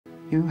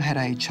You had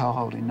a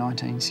child in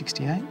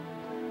 1968?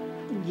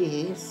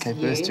 Yes.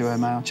 Gave birth to a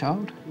male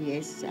child?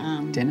 Yes.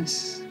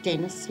 Dennis?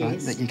 Dennis, Right,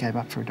 yes. that you gave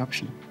up for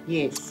adoption?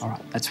 Yes. All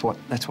right, that's what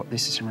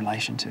this is in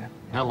relation to.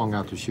 How long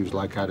after she was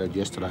located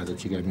yesterday that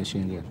she go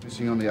missing again?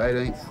 Missing on the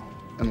 18th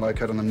and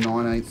located on the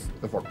 19th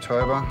of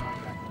October.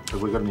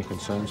 Have we got any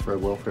concerns for her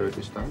welfare at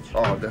this stage?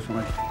 Oh,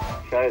 definitely.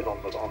 Shows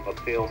on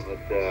the film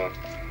that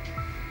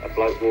a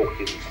bloke walks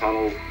in the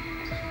tunnel,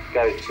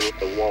 goes to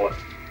the wallet,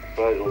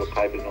 throws all the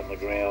papers on the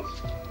ground,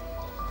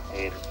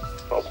 and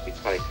probably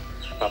takes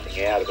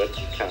something out of it.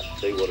 You can't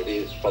see what it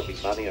is, probably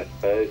money, I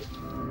suppose.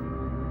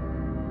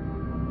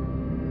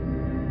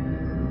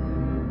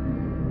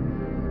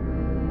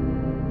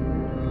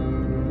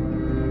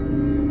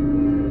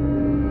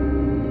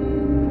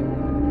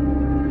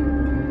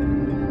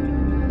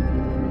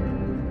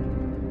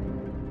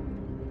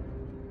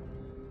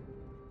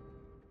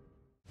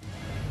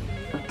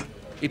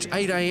 It's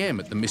 8 a.m.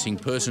 at the Missing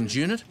Persons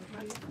Unit,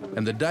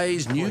 and the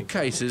day's new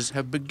cases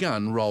have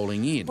begun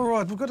rolling in. All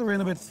right, we've got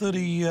around about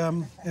 30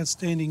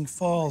 outstanding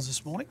files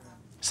this morning.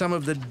 Some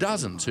of the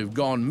dozens who've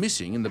gone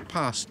missing in the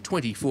past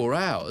 24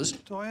 hours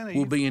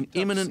will be in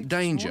imminent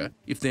danger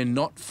if they're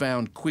not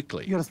found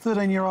quickly. You've got a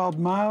 13-year-old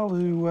male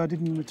who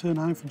didn't return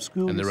home from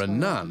school. And there are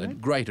none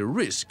at greater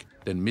risk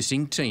than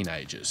missing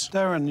teenagers.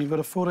 Darren, you've got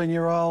a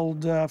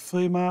 14-year-old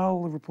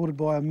female reported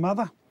by her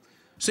mother.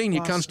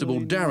 Senior Constable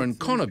Darren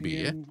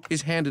Connerbeer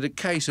is handed a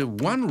case of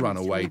one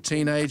runaway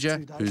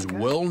teenager who's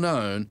well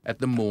known at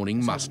the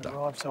morning muster.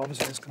 So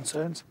obviously there's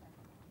concerns.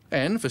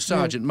 And for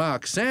Sergeant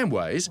Mark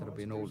Samways,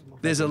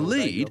 there's a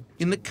lead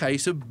in the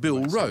case of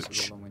Bill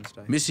Roach,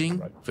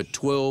 missing for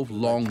 12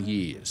 long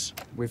years.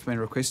 We've been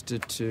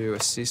requested to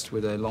assist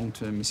with a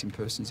long-term missing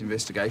persons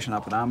investigation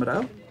up at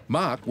Armidale.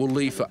 Mark will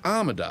leave for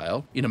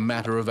Armidale in a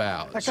matter of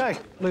hours. OK,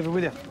 leave it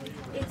with you.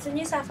 It's the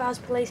New South Wales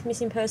Police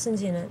Missing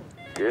Persons Unit.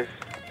 Yes.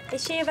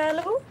 Is she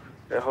available?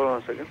 Yeah, hold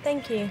on a second.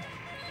 Thank you.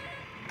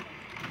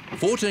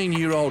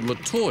 14-year-old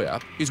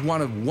Latoya is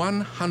one of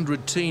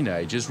 100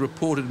 teenagers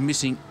reported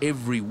missing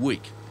every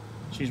week.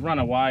 She's run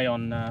away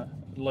on at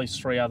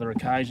least 3 other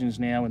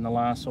occasions now in the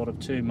last sort of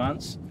 2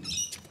 months.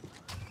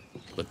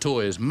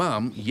 Latoya's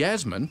mum,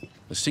 Yasmin,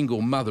 a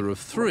single mother of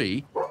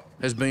 3,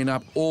 has been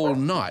up all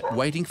night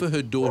waiting for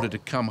her daughter to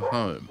come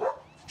home.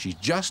 She's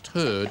just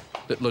heard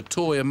that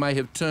Latoya may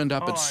have turned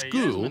up at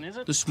school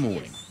Yasmin, this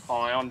morning.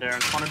 Hi, I'm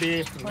Darren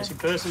Connerbeer from the Missing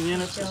Person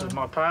Units. This is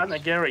my partner,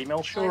 Gary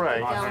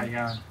Melchore. How are you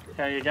going?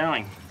 How are you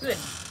going? Good.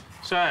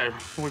 So,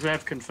 we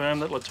have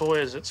confirmed that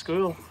Latoya's at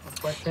school.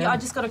 Yeah, I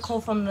just got a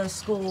call from the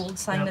school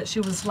saying that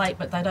she was late,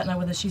 but they don't know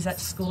whether she's at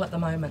school at the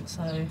moment,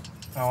 so...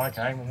 Oh,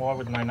 OK. Well, why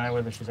wouldn't they know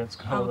whether she's at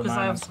school at the moment? Because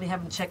they obviously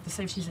haven't checked to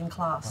see if she's in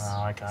class.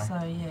 Oh, OK. So,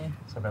 yeah.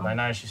 So, but they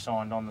know she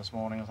signed on this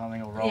morning or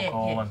something, or roll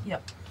call? Yeah, and...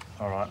 yep.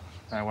 All right.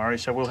 No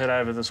worries. So we'll head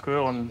over to the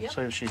school and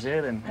see if she's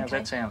there then. How's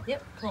that sound?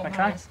 Yep, cool. OK.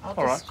 No worries. I'll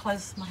All just right.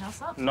 close my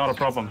house up. Not a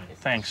problem.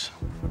 Thanks.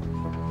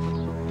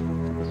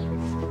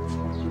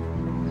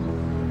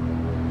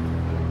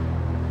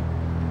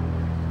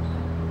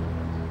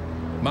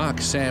 Mark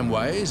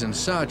Samways and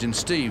Sergeant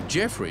Steve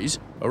Jeffries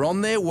are on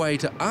their way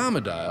to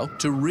Armidale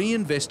to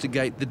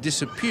reinvestigate the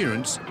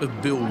disappearance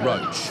of Bill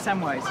Roach.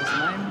 Samways is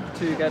the name,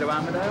 to go to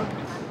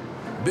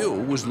Armidale. Bill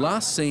was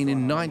last seen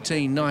in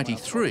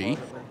 1993,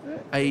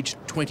 aged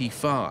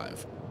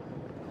 25,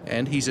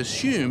 and he's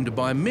assumed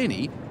by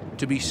many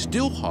to be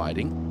still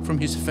hiding from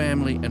his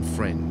family and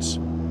friends.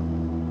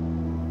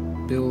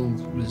 Bill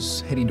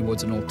was heading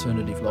towards an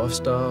alternative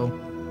lifestyle.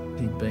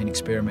 He'd been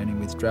experimenting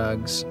with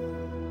drugs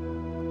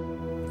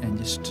and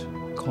just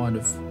kind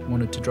of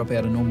wanted to drop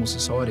out of normal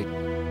society.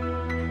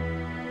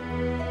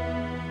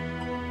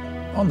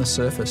 On the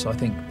surface, I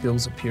think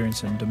Bill's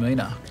appearance and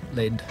demeanour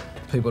led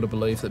people to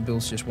believe that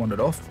Bill's just wandered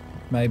off,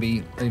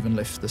 maybe even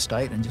left the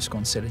state and just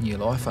gone set a new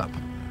life up.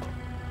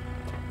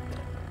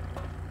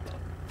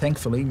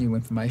 Thankfully, new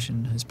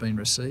information has been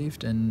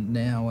received, and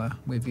now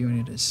we're viewing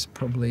it as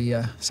probably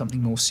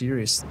something more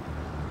serious.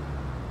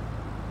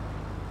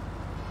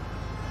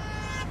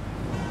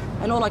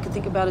 And all I could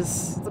think about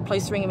is the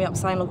police ringing me up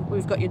saying, look,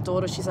 we've got your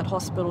daughter, she's at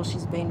hospital,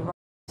 she's been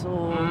raped,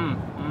 or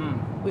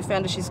we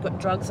found that she's got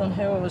drugs on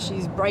her, or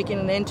she's breaking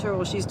and enter,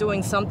 or she's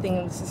doing something.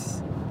 And it's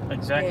just,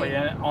 Exactly.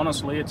 yeah. And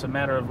honestly, it's a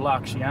matter of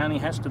luck. She only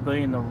has to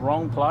be in the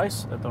wrong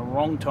place at the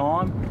wrong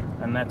time,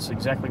 and that's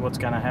exactly what's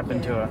going to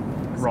happen to her.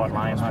 Right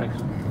lane, mate.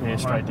 Yeah,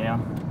 straight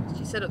down.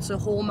 She said it's her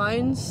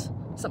hormones,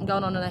 something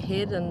going on in her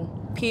head, and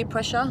peer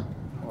pressure.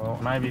 Well,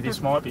 maybe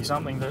this might be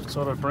something that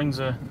sort of brings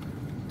her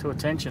to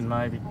attention,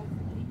 maybe.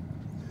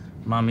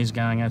 Mum is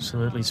going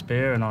absolutely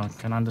spare, and I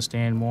can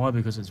understand why,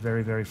 because it's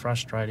very, very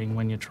frustrating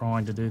when you're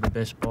trying to do the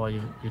best by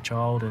your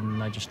child and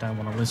they just don't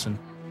want to listen.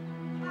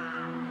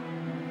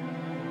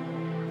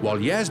 While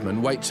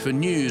Yasmin waits for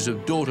news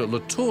of daughter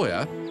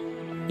Latoya,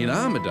 in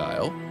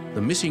Armidale,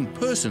 the Missing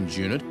Persons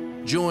Unit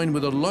joined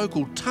with a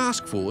local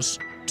task force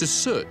to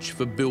search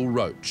for Bill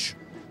Roach.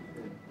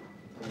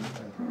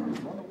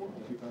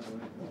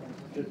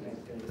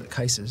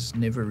 cases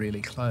never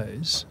really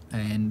close,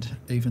 and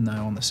even though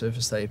on the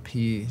surface they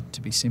appear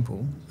to be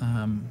simple,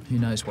 who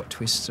knows what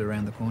twists are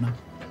around the corner.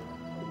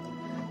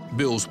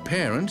 Bill's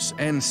parents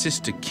and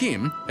sister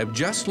Kim have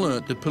just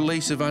learnt the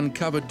police have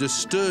uncovered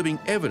disturbing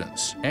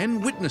evidence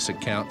and witness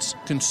accounts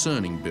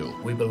concerning Bill.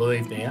 We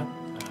believe now,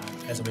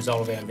 as a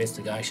result of our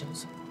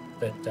investigations,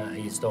 that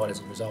he has died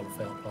as a result of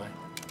foul play.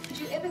 Did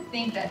you ever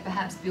think that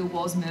perhaps Bill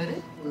was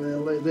murdered?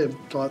 Well, they're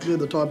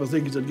the type of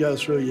things that go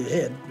through your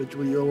head, but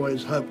we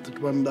always hoped that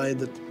one day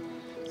that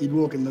he'd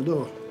walk in the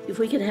door. If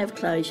we could have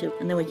closure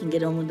and then we can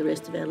get on with the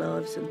rest of our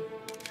lives. And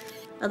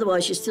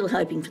otherwise, you're still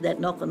hoping for that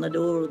knock on the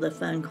door or the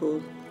phone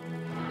call.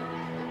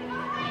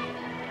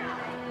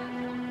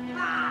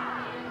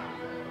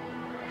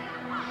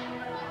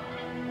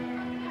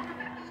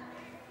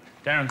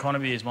 Darren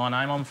Conaby is my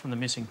name. I'm from the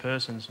Missing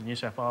Persons in New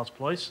South Wales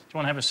Police. Do you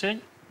want to have a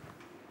seat?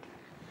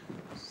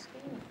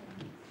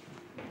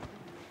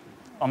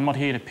 I'm not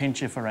here to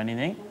pinch you for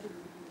anything.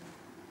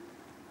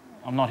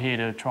 I'm not here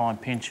to try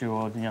and pinch you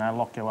or,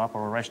 lock you up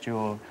or arrest you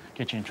or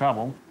get you in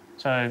trouble.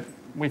 So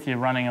with you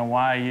running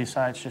away, you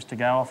say it's just to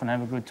go off and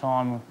have a good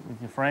time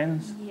with your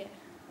friends? Yeah.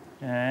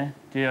 Yeah.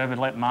 Do you ever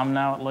let Mum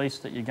know at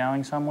least that you're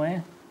going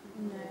somewhere?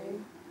 No.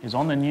 Is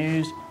on the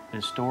news,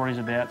 there's stories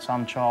about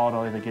some child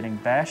either getting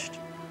bashed,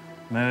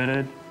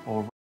 murdered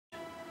or...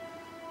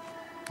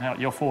 Now,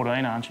 you're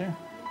 14, aren't you?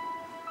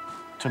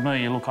 To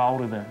me, you look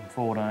older than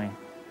 14.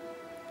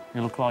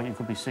 You look like you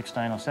could be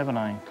 16 or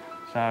 17.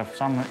 So if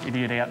some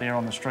idiot out there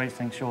on the street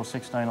thinks you're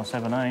 16 or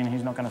 17,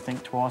 he's not going to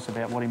think twice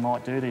about what he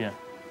might do to you.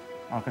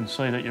 I can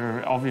see that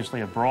you're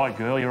obviously a bright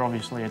girl, you're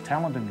obviously a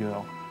talented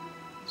girl.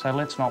 So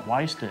let's not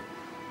waste it.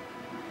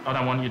 I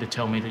don't want you to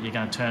tell me that you're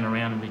going to turn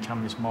around and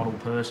become this model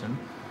person.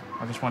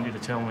 I just want you to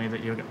tell me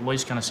that you're at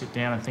least going to sit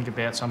down and think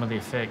about some of the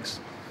effects.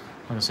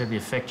 Like I said, the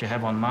effect you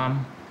have on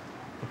Mum,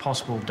 the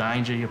possible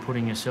danger you're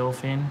putting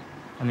yourself in,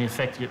 and the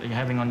effect that you're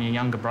having on your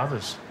younger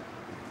brothers.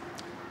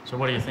 So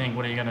what do you think?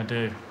 What are you going to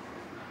do?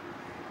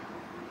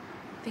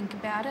 Think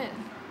about it.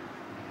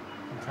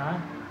 Okay? Yeah.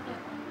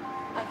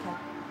 Okay.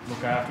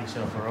 Look after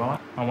yourself, all right?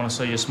 I want to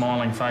see your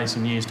smiling face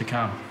in years to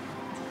come.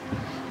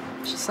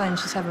 She's saying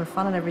she's having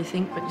fun and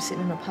everything, but you're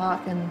sitting in a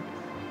park and...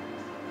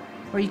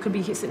 Or you could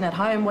be sitting at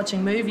home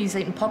watching movies,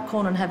 eating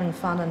popcorn and having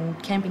fun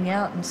and camping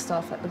out and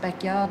stuff at the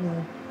backyard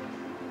and...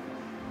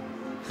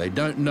 They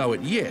don't know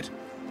it yet,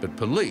 but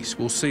police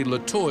will see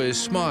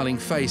Latoya's smiling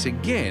face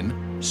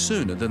again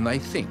sooner than they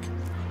think.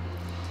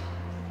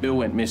 Bill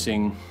went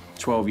missing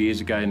 12 years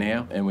ago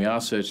now, and we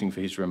are searching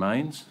for his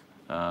remains.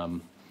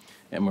 And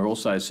we're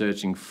also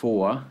searching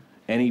for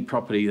any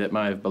property that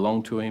may have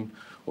belonged to him,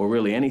 or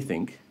really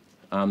anything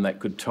that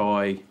could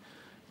tie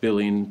Bill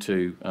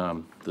into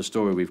the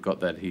story we've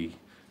got that he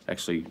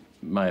actually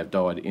may have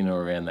died in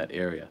or around that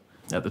area.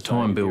 At the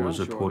time Bill was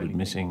reported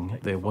missing,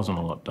 there wasn't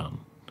a lot done.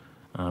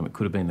 It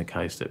could have been the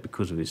case that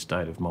because of his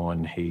state of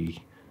mind,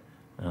 he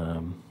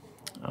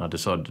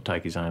decided to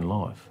take his own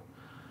life.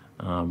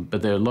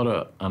 But there are a lot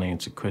of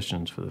unanswered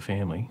questions for the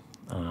family.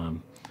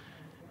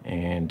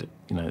 And,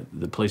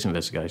 the police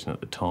investigation at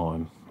the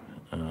time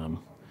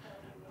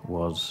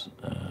was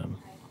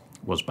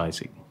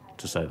basic,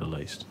 to say the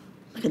least.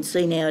 I can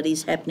see now it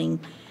is happening,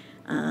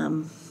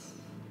 and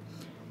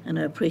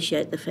I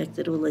appreciate the fact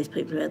that all these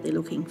people are out there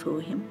looking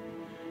for him.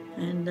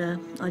 And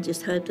I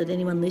just hope that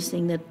anyone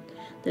listening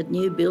that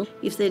knew Bill,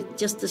 if there's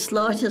just the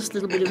slightest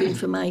little bit of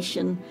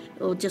information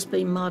or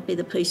might be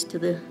the piece to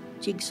the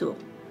jigsaw.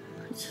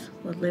 It's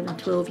 11,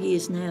 12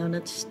 years now, and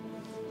it's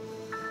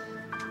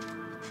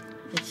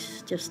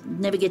just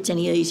never gets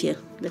any easier,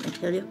 let me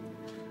tell you.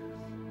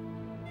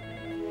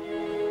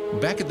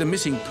 Back at the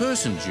Missing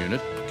Persons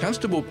Unit,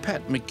 Constable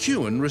Pat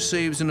McEwen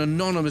receives an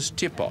anonymous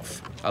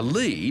tip-off, a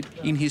lead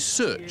in his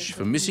search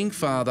for missing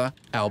father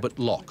Albert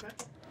Locke.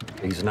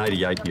 He's an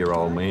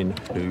 88-year-old man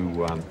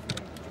who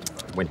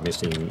went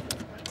missing.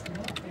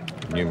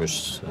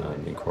 Numerous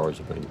inquiries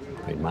have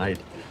been made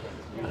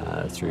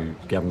through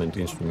government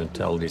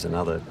instrumentalities and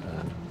other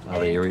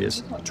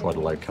areas to try to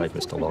locate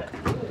Mr. Locke.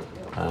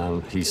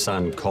 His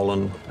son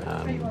Colin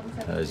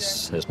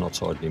has not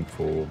sighted him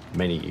for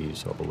many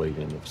years, I believe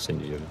in the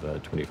vicinity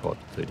of 25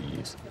 to 30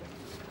 years.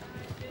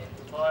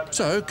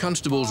 So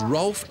Constables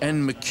Rolfe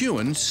and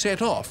McEwen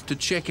set off to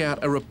check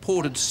out a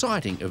reported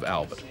sighting of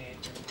Albert.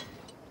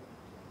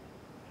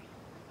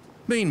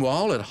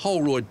 Meanwhile, at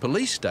Holroyd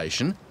Police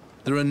Station,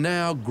 there are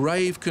now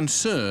grave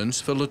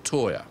concerns for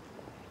Latoya.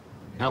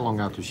 How long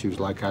after she was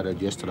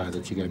located yesterday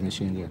that she go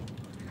missing again?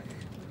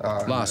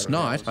 Last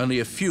night, only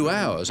a few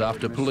hours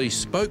after police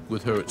spoke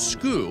with her at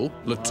school,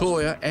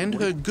 Latoya and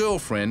her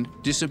girlfriend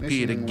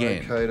disappeared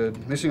again.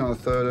 Missing on the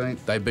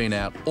 13th. They've been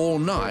out all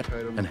night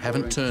and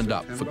haven't turned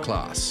up for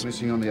class.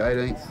 Missing on the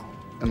 18th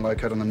and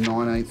located on the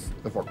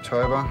 19th of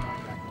October.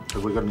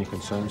 Have we got any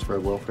concerns for her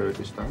welfare at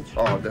this stage?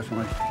 Oh,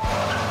 definitely.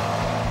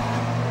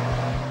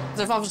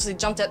 They've obviously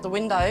jumped out the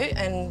window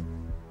and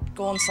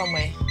gone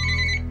somewhere.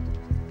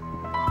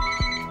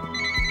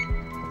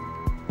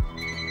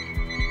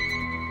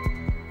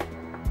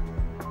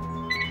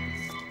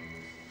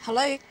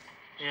 Hello?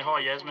 Yeah,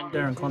 hi Yasmin.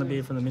 Darren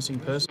Connerby from the Missing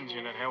Persons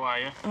Unit. How are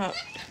you?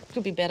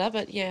 Could be better,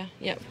 but yeah.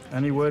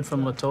 Any word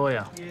from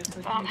Latoya?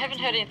 Haven't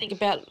heard anything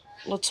about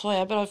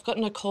Latoya, but I've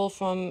gotten a call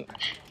from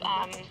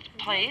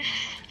police.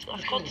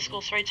 I've called the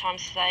school 3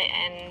 times today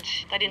and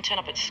they didn't turn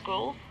up at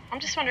school. I'm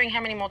just wondering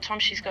how many more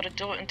times she's got to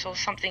do it until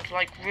something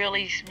like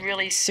really,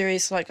 really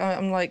serious. Like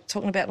I'm like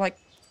talking about like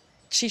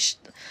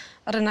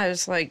I don't know,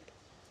 it's like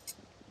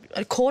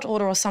a court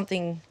order or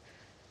something.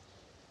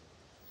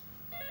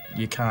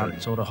 You can't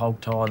sort of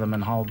hog-tie them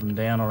and hold them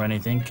down or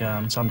anything.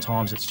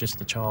 Sometimes it's just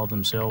the child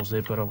themselves.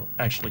 They've got to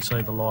actually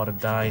see the light of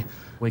day.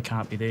 We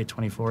can't be there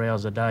 24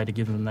 hours a day to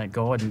give them that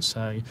guidance,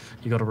 so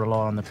you've got to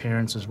rely on the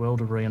parents as well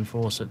to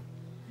reinforce it.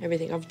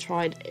 Everything. I've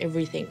tried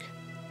everything.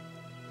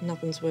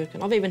 Nothing's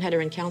working. I've even had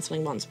her in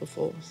counselling once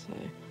before, so...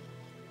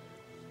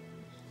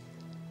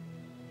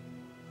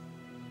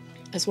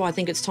 That's why I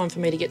think it's time for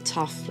me to get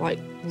tough, like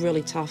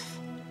really tough.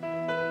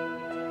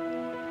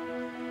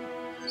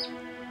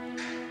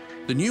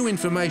 The new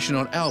information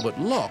on Albert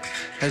Locke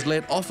has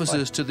led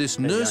officers to this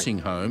nursing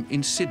home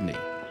in Sydney.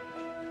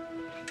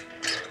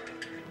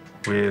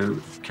 We're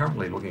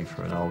currently looking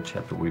for an old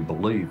chap that we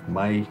believe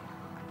may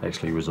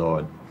actually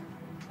reside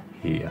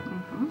here.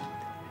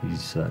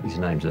 His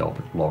name's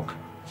Albert Locke,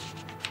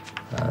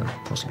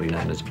 possibly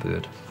known as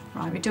Bert.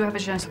 Right, we do have a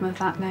gentleman with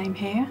that name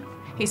here.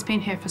 He's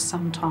been here for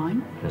some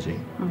time. Has he?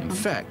 In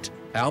fact,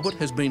 Albert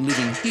has been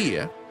living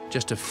here,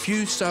 just a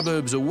few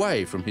suburbs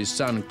away from his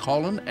son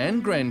Colin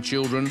and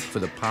grandchildren for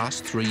the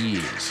past 3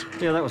 years.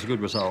 Yeah, that was a good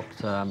result.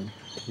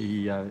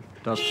 He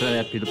does turn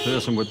out to be the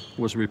person who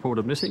was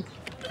reported missing.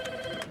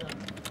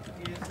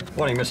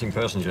 Wanting Missing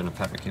Persons Unit,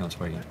 Pat McKeown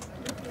speaking.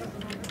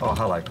 Oh,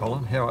 hello,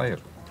 Colin. How are you?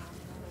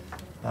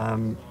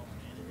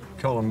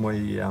 Colin,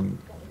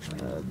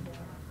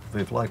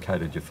 we've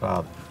located your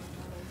father.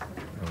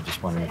 I was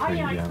just wondering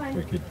if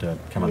we could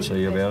come and see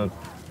you about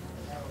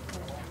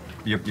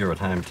it. You're at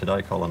home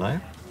today, Colin, are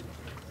you?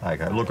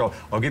 Okay, look,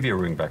 I'll give you a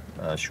ring back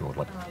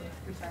shortly.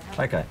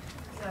 Okay,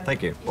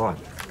 thank you. Bye.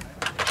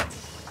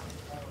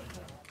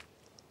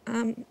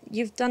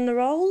 You've done the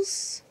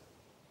rolls?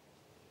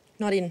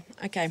 Not in.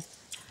 Okay.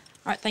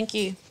 All right, thank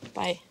you.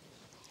 Bye.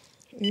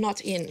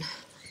 Not in.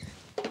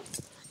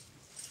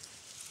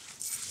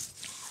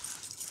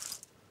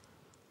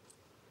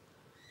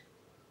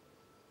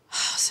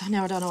 So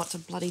now I don't know what to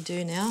bloody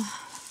do now.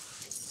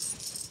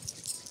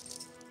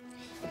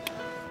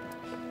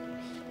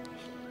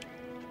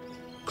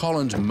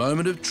 Colin's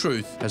moment of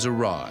truth has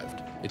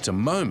arrived. It's a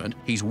moment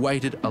he's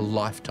waited a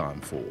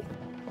lifetime for.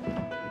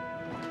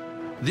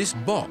 This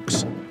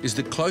box is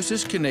the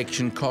closest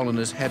connection Colin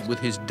has had with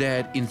his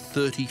dad in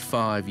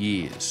 35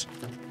 years.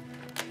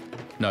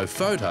 No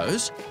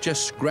photos,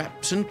 just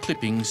scraps and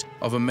clippings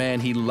of a man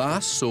he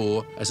last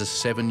saw as a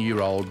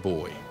 7-year-old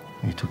boy.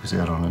 He took us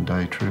out on a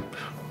day trip,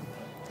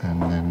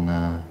 and then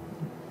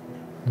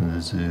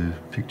there's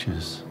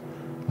pictures,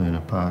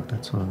 Luna Park,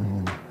 that sort of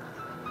thing.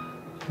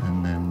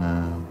 And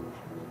then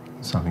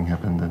something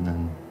happened, and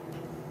then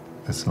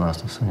that's the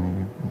last I've seen of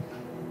him.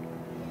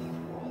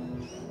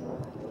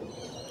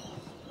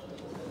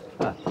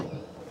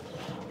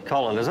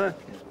 Colin, is it?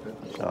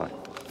 Oh,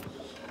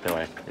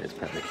 anyway, it's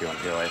Pat McKeown.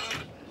 Anyway.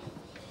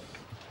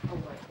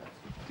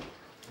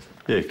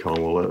 Yeah,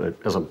 Colin, well,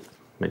 as I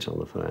mentioned on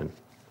the phone,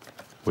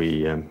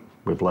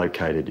 we've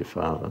located your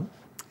father.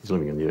 He's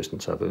living in the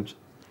eastern suburbs.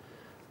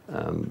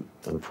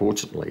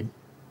 Unfortunately,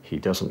 he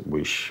doesn't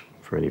wish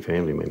for any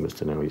family members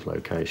to know his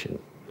location.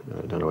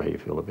 I don't know how you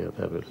feel about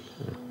that, but...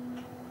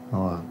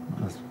 Oh,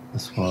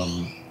 that's why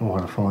I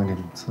want to find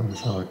him, so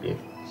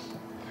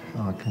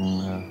I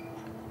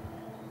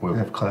can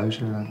have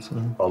closure and sort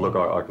of... Oh, look,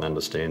 I can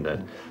understand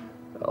that.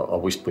 I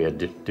wish we had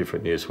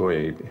different news for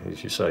you.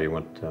 As you say, you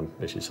want,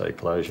 as you say,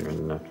 closure,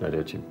 and no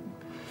doubt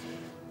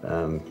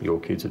your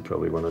kids would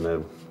probably want to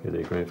know who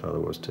their grandfather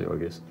was too, I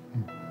guess.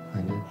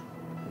 They do.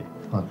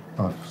 Yeah.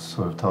 I've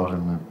sort of told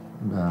him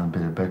a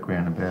bit of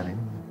background about him.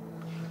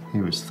 He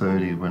was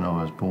 30 when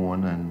I was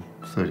born and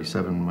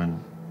 37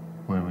 when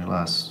we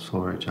last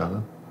saw each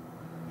other.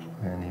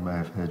 And he may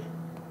have had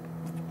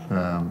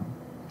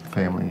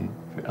family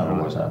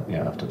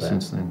after that.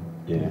 Since then.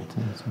 Yeah.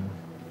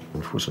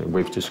 Unfortunately,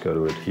 we've just got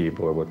to adhere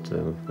by what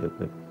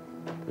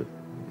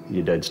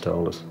your dad's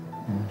told us.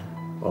 Yeah.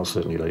 I'll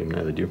certainly let him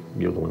know that you're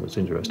the one that's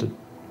interested.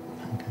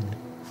 Okay.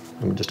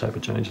 And we just hope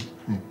it changes.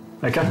 Yeah.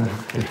 Okay? Yeah,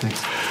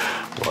 thanks.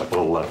 Right,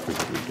 well, we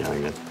can keep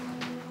going then.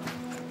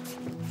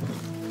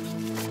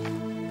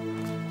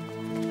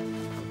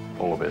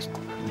 All the best.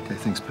 Okay,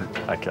 thanks, Pat.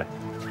 Okay.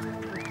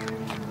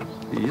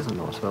 He is a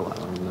nice fella,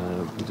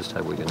 and we just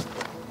hope we can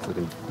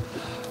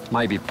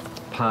maybe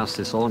pass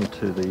this on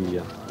to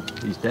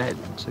his dad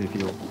and see if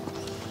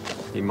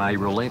he may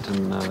relent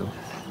and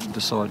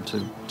decide to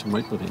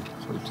meet with him.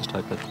 So we just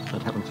hope that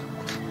happens.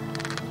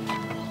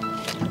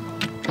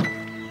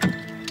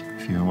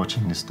 If you're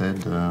watching this,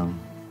 Dad,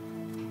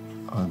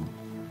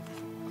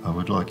 I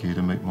would like you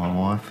to meet my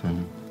wife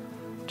and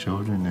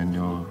children and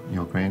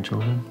your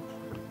grandchildren.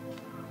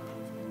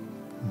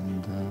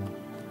 And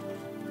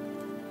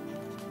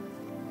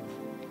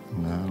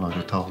And, like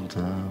I told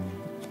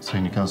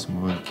Senior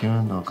Constable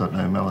Kewen, I've got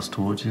no malice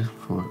towards you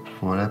for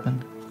what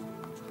happened.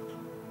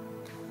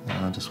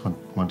 I just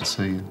want to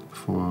see you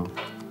before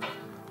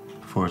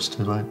it's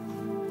too late.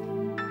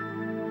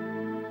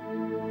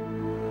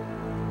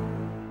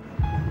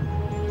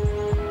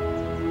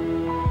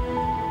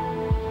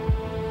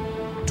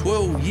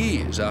 12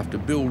 years after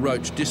Bill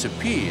Roach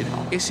disappeared,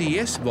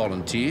 SES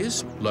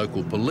volunteers,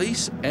 local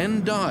police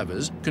and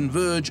divers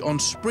converge on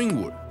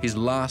Springwood, his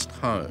last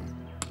home.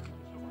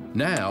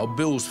 Now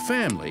Bill's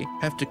family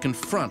have to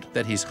confront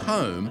that his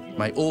home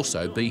may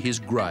also be his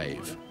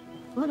grave.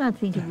 I don't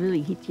think it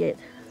really hit yet.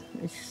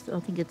 I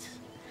think it's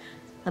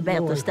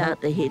about to start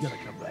to hit. He's going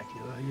to come back,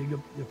 you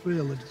know. You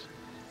feel that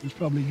he's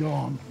probably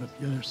gone, but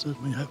you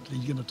certainly hope that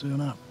he's going to turn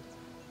up.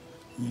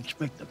 You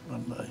expect it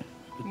one day.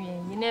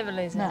 Yeah, you never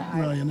lose that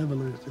hope. No, you never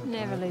lose that hope.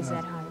 Never lose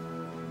that hope.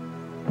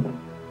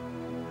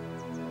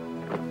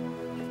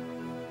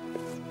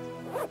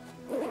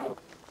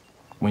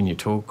 When you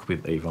talk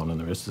with Yvonne and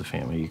the rest of the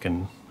family, you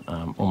can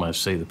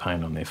almost see the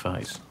pain on their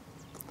face.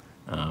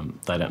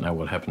 They don't know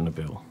what happened to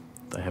Bill.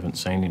 They haven't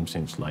seen him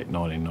since late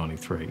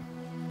 1993.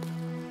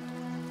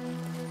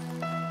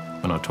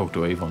 When I talk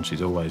to Yvonne,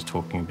 she's always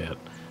talking about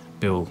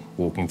Bill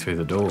walking through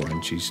the door,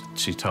 and she's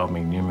told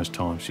me numerous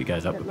times she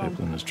goes up to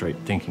people in the street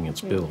thinking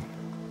it's Bill.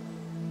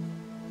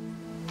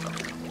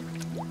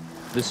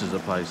 This is a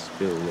place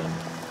Bill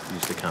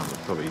used to come. It's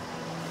probably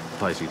the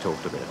place he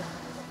talked about.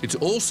 It's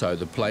also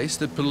the place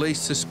that police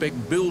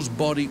suspect Bill's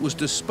body was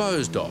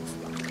disposed of,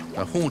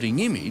 a haunting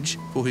image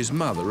for his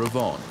mother,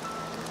 Yvonne.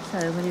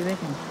 So what do you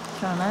reckon?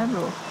 Thrown over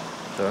or?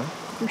 Sorry?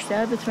 Pushed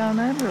over, thrown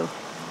over or?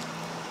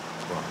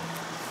 Well,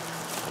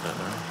 I don't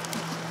know.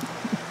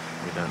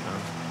 We don't know.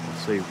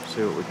 We'll see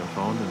what we can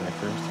find in there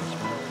first, I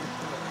suppose.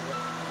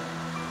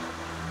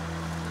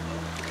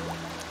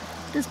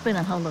 There's been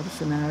a whole lot of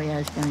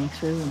scenarios going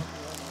through, and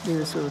they're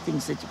the sort of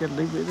things that you've got to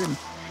live with and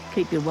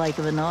keep you awake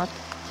of a night.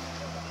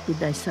 Did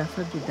they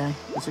suffer?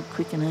 Was it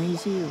quick and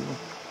easy, or,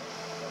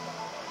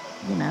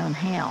 you know, and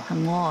how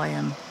and why,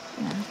 and,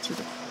 you know, sort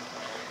of,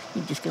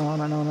 you just go on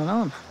and on and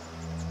on.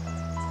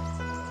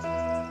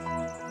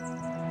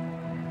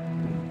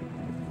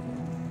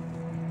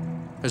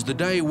 As the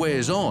day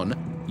wears on,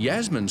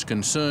 Yasmin's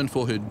concern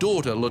for her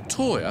daughter,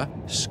 Latoya,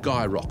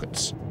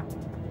 skyrockets.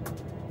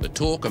 The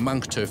talk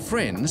amongst her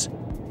friends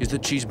is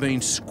that she's been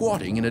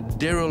squatting in a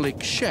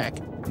derelict shack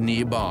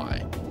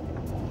nearby.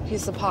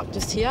 Here's the park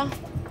just here.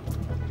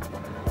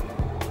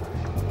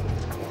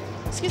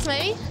 Excuse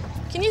me,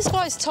 can you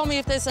guys tell me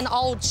if there's an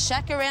old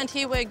shack around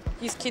here where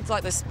these kids,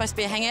 like, there's supposed to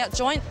be a hangout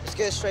joint? Just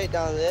go straight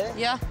down there.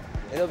 Yeah?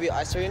 It'll be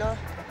ice arena.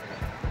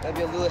 There'll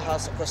be a little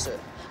house across there.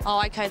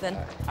 Oh, okay then.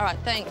 All right,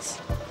 thanks.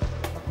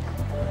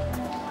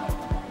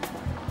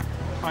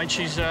 Mate,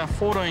 she's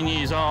 14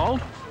 years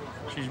old.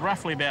 She's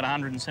roughly about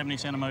 170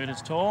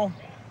 centimetres tall.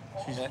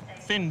 She's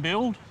thin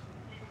build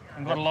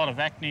and got a lot of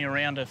acne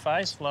around her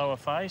face, lower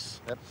face.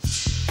 Yep.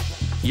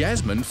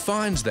 Yasmin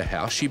finds the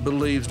house she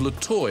believes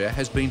Latoya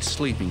has been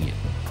sleeping in.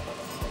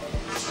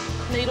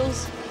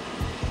 Needles,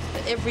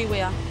 they're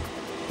everywhere.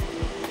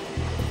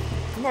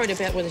 I'm worried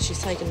about whether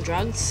she's taken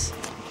drugs,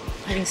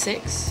 having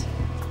sex.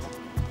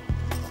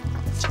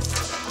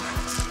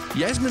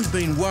 Yasmin's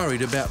been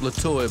worried about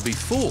Latoya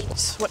before.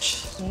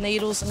 Watch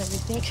needles and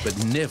everything.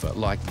 But never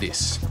like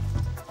this.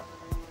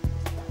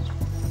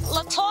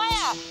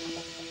 Latoya!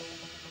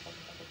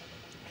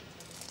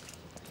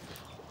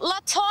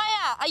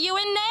 Latoya, are you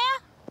in there?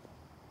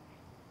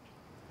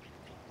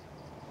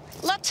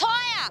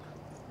 Latoya!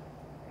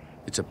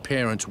 It's a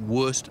parent's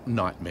worst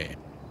nightmare.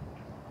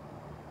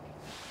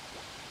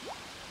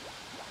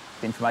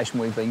 The information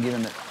we've been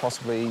given that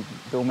possibly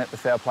Bill met the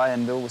foul play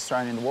and Bill was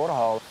thrown in the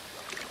waterhole.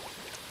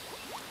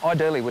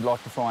 Ideally, we'd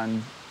like to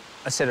find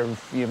a set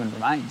of human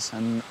remains,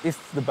 and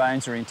if the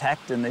bones are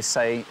intact and there's,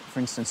 say, for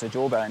instance, a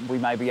jawbone, we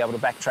may be able to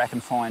backtrack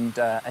and find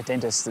a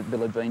dentist that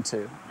Bill had been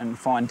to and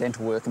find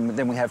dental work, and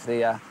then we have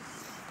the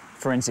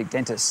forensic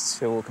dentists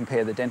who will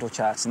compare the dental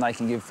charts, and they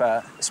can give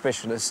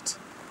specialist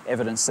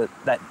evidence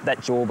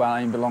that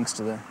jawbone belongs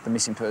to the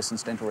missing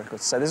person's dental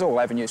records. So there's all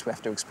avenues we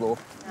have to explore.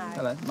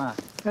 Hello, Mark.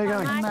 How are you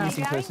going?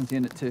 Missing persons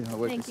unit 2. I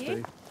work with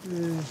Steve.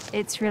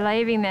 It's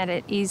relieving that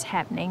it is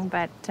happening,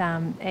 but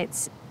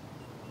it's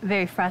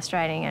very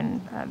frustrating,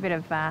 and a bit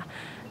of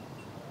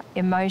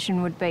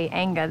emotion would be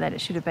anger that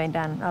it should have been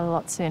done a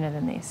lot sooner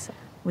than this.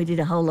 We did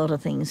a whole lot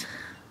of things,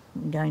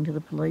 going to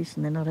the police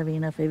and they're not having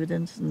enough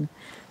evidence and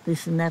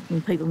this and that,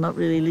 and people not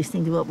really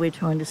listening to what we're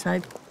trying to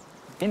say.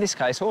 In this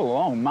case, all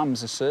along,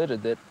 Mum's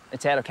asserted that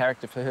it's out of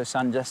character for her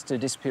son just to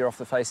disappear off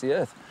the face of the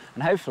earth.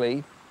 And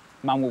hopefully,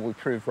 Mum will be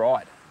proved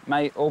right.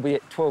 May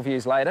albeit 12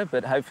 years later,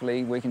 but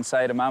hopefully we can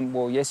say to Mum,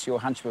 well, yes, your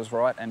hunch was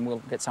right, and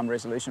we'll get some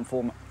resolution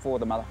for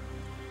the mother.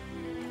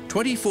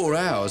 24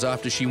 hours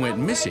after she went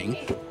missing,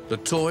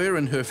 Latoya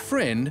and her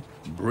friend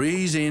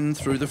breeze in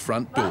through the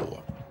front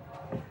door.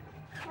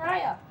 Where are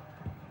you?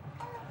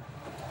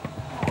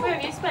 Where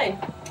have you been?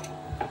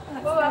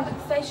 Well, I'm at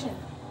the station.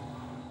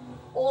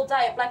 All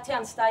day at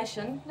Blacktown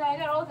Station? No,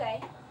 not all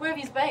day. Where have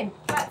you been?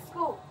 At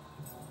school.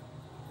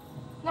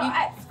 Not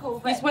at school,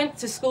 but... You went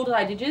to school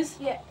today, did you?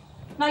 Yeah.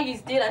 No, you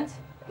didn't.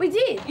 We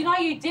did. You know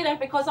you didn't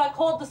because I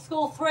called the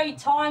school 3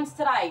 times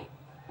today.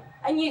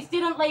 And you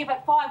didn't leave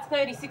at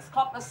 5:30, 6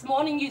 o'clock this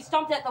morning. You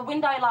stomped out the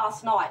window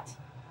last night.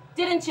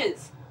 Didn't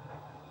yous?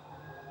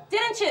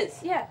 Didn't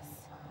yous? Yes.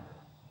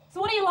 So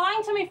what are you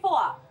lying to me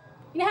for?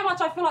 You know how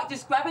much I feel like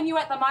just grabbing you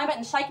at the moment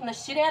and shaking the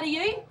shit out of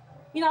you?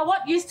 You know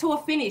what? Yous two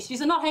are finished.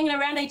 Yous are not hanging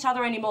around each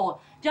other anymore.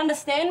 Do you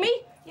understand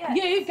me? Yes.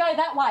 You go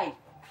that way.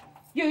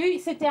 You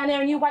sit down there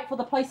and you wait for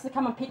the police to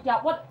come and pick you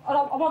up. What? I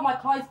want my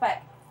clothes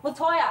back.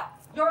 Latoya,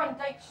 you're in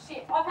deep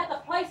shit. I've had the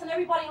police and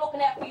everybody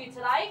looking out for you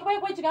today.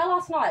 Where'd you go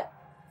last night?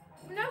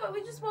 No, but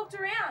we just walked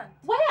around.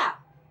 Where?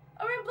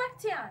 Around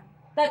Blacktown.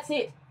 That's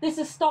it. This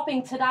is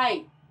stopping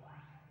today.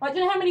 Right, do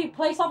you know how many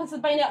police officers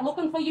have been out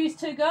looking for you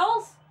two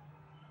girls?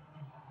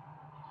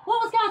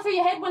 What was going through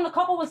your head when the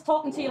copper was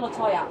talking to you,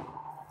 Latoya?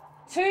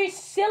 2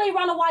 silly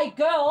runaway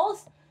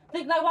girls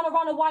think they want to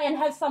run away and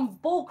have some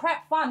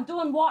bullcrap fun.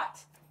 Doing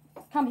what?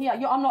 Come here.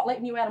 I'm not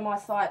letting you out of my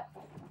sight.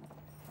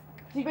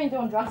 Have you been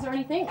doing drugs or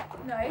anything?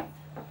 No. I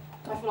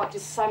feel like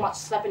just so much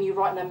slapping you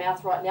right in the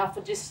mouth right now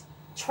for just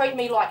treating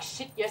me like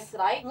shit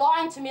yesterday.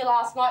 Lying to me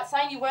last night,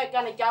 saying you weren't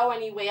going to go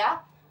anywhere.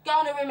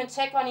 Go in a room and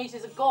check on you,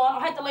 you're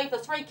gone. I had to leave the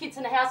 3 kids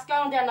in the house,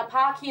 going down the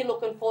park here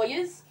looking for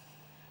yous.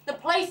 The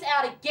police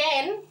out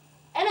again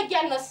and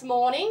again this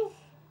morning.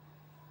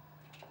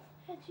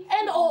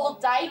 And all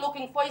day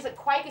looking for yous at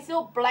Quakers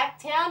Hill,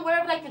 Blacktown,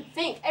 wherever they could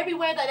think.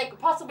 Everywhere that they could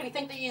possibly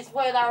think that yous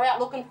were, they were out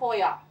looking for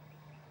you.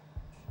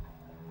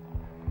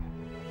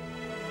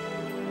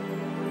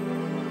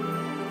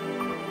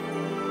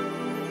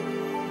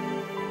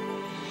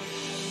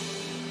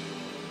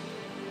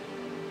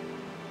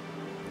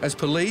 As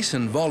police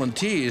and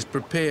volunteers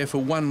prepare for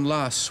one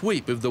last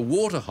sweep of the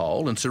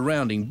waterhole and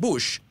surrounding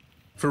bush,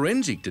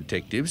 forensic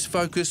detectives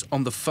focus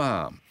on the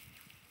farm.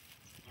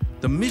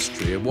 The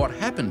mystery of what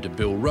happened to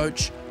Bill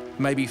Roach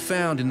may be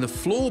found in the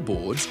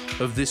floorboards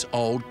of this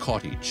old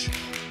cottage.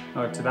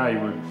 Today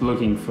we're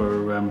looking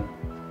for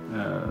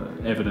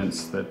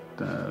evidence that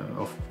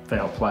of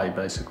foul play,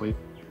 basically.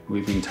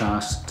 We've been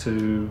tasked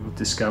to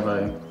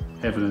discover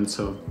evidence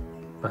of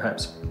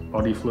perhaps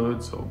body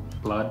fluids or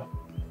blood.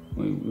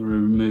 We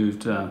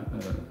removed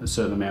a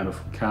certain amount of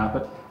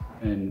carpet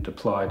and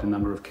applied a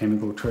number of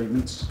chemical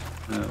treatments.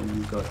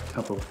 We've got a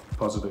couple of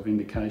positive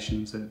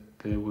indications that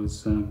there was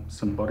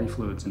some body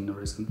fluids in the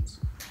residence.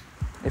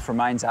 If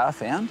remains are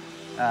found,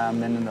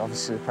 then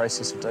obviously the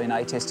process of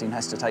DNA testing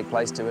has to take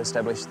place to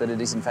establish that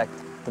it is in fact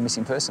the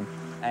missing person.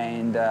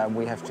 And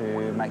we have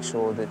to make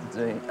sure that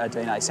a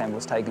DNA sample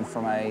is taken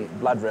from a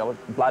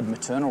blood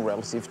maternal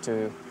relative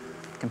to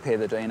compare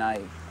the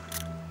DNA.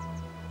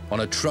 On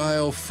a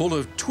trail full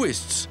of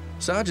twists,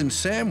 Sergeant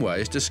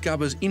Samways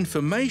discovers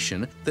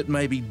information that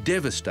may be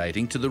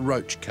devastating to the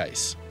Roach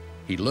case.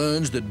 He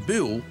learns that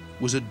Bill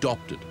was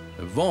adopted.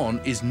 Yvonne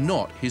is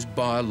not his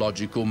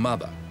biological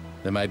mother.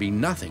 There may be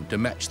nothing to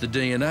match the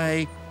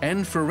DNA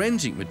and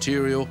forensic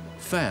material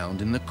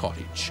found in the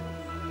cottage.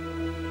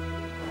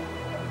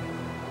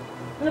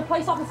 And the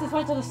police officers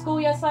went to the school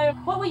yesterday.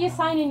 What were you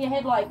saying in your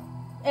head, like,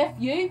 F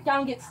you, go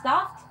and get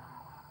stuffed?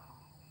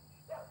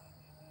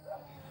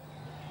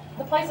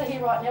 The police are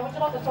here right now. Would you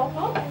like to talk to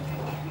them?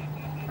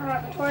 All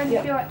right, Victoria, do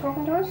you feel like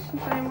talking to us and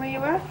saying where you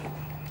were?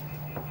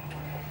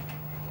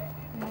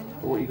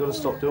 What you got to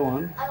stop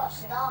doing I got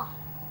stuff.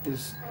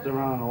 is they're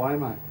running away,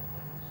 mate.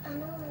 I know I'm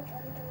going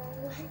the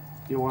wrong way.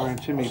 You're worrying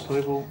too many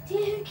people. Dude,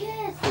 who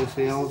cares? Police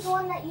This hours. is the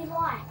one that you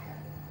like.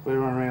 We're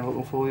running around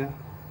looking for you.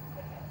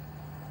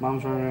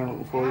 Mum's running around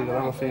looking for you. Got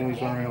other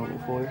families running around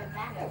looking for you.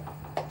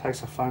 It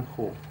takes a phone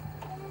call.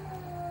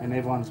 And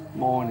everyone's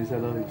mind is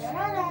at ease.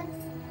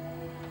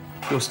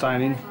 You're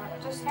staying in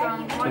Just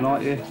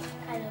tonight, yeah?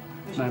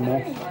 No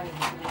more?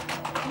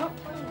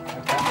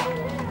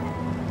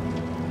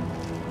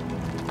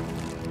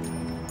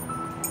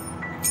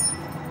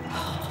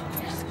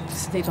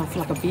 Just need to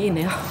feel like a beer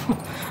now.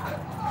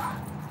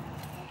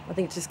 I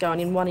think it's just going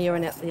in one ear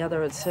and out the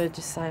other. It's her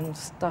just saying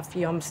stuff.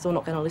 I'm still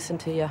not going to listen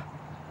to you.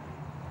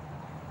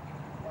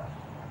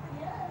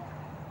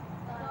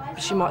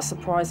 She might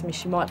surprise me.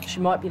 She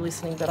might be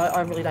listening, but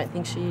I really don't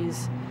think she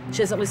is.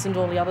 She hasn't listened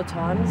all the other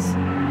times.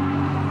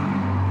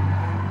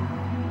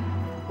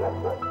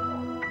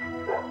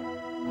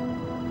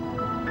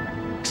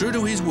 True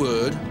to his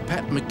word,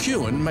 Pat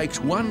McEwen makes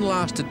one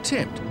last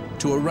attempt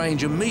to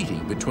arrange a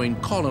meeting between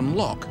Colin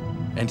Locke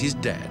and his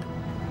dad.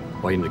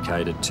 I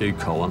indicated to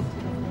Colin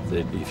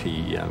that if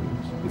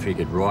he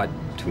could write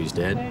to his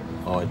dad,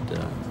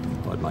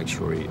 I'd make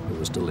sure it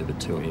was delivered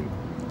to him.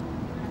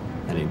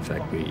 And in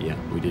fact,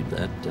 we did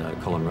that.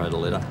 Colin wrote a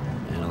letter,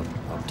 and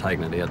I've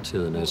taken it out to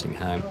the nursing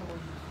home.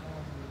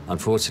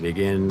 Unfortunately,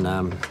 again,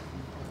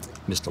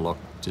 Mr. Locke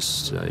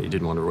just he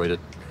didn't want to read it.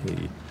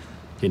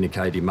 He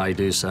indicated he may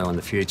do so in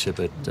the future,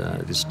 but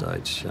at this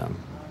stage,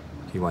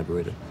 he won't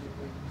read it.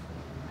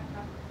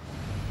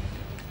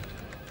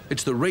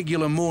 It's the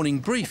regular morning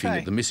briefing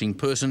at the Missing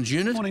Persons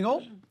Unit. Morning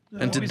all.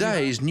 And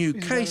today's new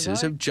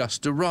cases have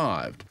just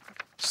arrived.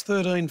 It's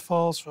 13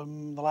 files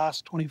from the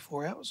last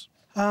 24 hours.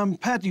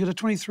 Pat, you got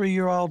a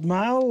 23-year-old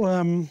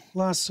male,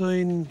 last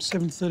seen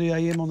 7:30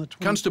 a.m. on the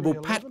 23. Constable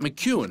Pat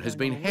McEwen has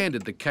been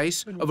handed the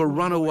case of a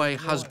runaway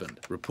husband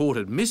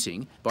reported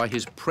missing by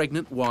his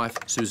pregnant wife,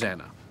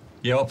 Susanna.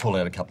 Yeah, I'll pull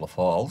out a couple of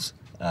files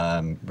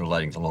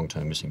relating to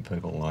long-term missing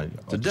people.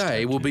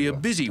 Today will be a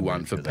busy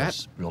one for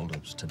Pat.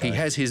 He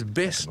has his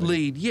best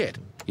lead yet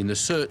in the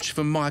search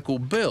for Michael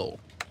Bell,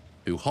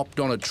 who hopped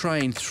on a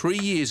train 3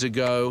 years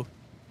ago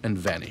and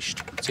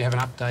vanished. Do you have an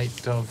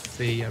update of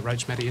the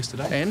roach matter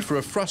yesterday? And for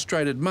a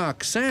frustrated Mark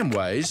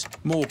Samways,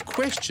 more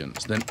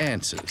questions than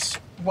answers.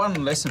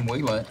 One lesson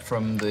we learnt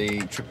from the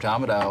trip to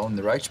Armidale and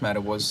the roach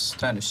matter was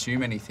don't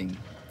assume anything.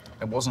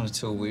 It wasn't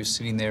until we were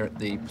sitting there at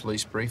the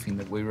police briefing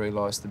that we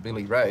realised that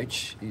Billy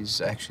Roach is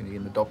actually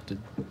an adopted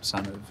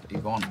son of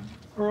Yvonne.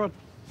 All right,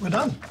 we're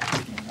done.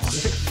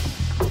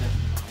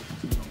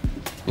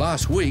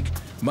 Last week,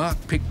 Mark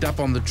picked up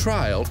on the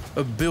trail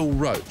of Bill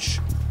Roach,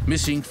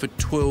 missing for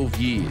 12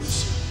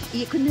 years.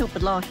 You couldn't help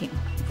but like him.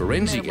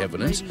 Forensic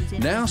evidence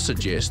now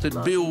suggests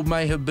that Bill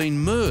may have been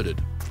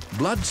murdered.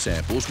 Blood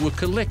samples were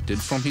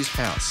collected from his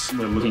house.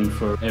 We're looking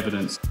for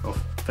evidence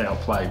of foul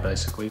play,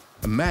 basically.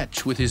 A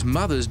match with his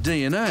mother's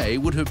DNA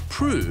would have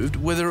proved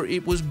whether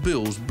it was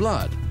Bill's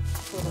blood.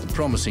 A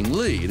promising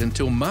lead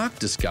until Mark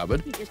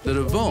discovered that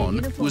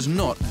Yvonne was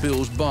not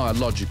Bill's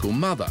biological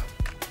mother.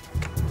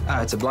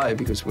 It's a blow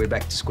because we're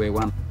back to square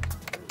one.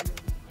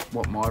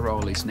 What my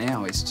role is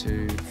now is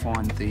to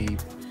find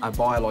a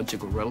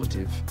biological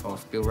relative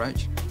of Bill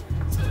Roach.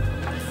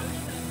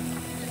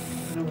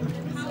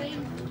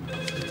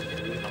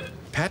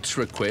 Pat's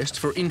request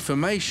for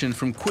information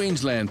from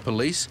Queensland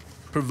Police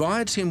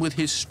provides him with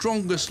his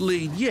strongest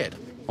lead yet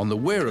on the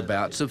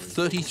whereabouts of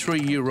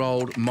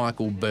 33-year-old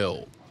Michael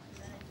Bell.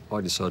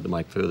 I decided to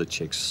make further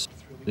checks.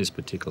 In this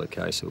particular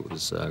case, it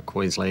was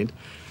Queensland.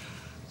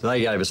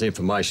 They gave us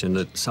information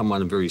that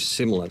someone very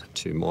similar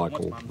to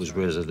Michael was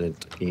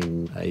resident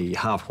in a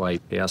halfway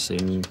house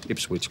in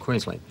Ipswich,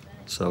 Queensland.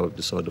 So I've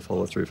decided to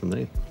follow through from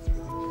there.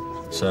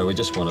 So we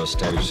just want to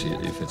establish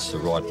if it's the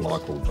right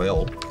Michael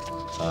Bell.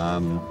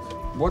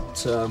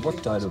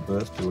 What date of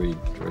birth do we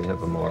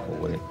have of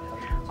Michael there?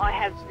 I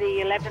have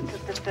the 11th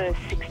of the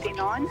 1st,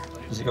 69.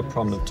 Has he got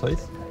prominent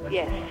teeth?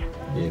 Yes.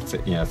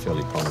 Yeah,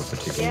 fairly prominent,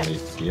 particularly.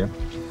 Yep. Yeah.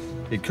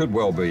 It could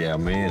well be our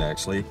man,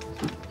 actually.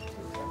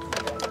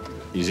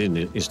 He's in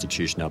the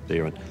institution up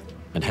there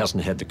and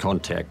hasn't had the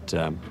contact,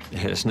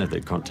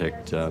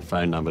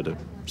 phone number to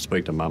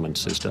speak to mum and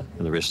sister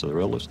and the rest of the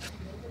relatives.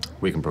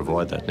 We can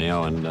provide that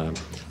now, and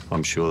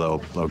I'm sure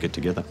they'll get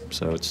together.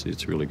 So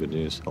it's really good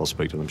news. I'll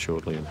speak to them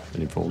shortly and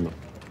inform them.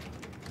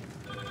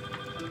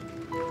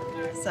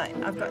 So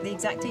I've got the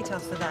exact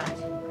details for that.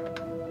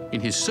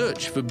 In his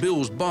search for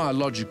Bill's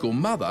biological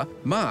mother,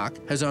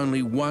 Mark has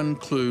only one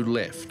clue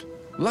left.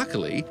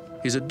 Luckily,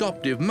 his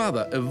adoptive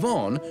mother,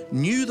 Yvonne,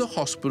 knew the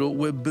hospital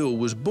where Bill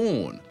was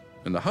born,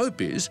 and the hope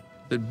is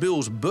that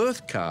Bill's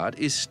birth card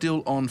is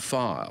still on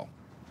file.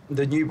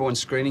 The newborn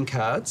screening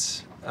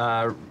cards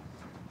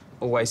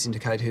always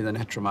indicate who the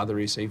natural mother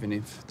is, even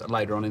if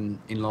later on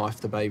in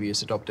life the baby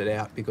is adopted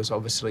out, because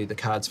obviously the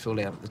card's filled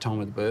out at the time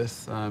of the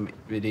birth.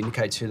 It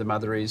indicates who the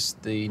mother is,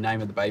 the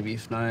name of the baby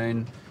if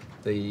known,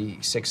 the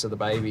sex of the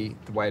baby,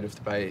 the weight of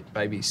the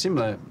baby,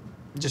 similar,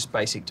 just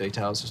basic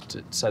details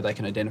so they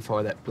can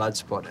identify that blood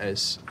spot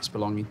as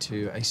belonging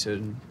to a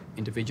certain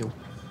individual.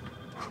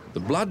 The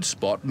blood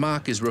spot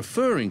Mark is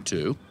referring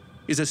to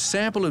is a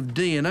sample of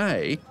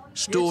DNA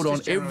stored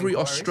on every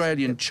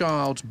Australian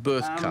child's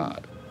birth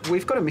card.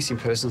 We've got a missing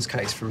persons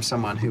case from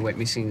someone who went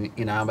missing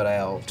in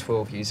Armidale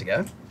 12 years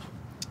ago.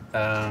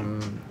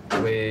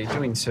 We're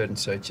doing certain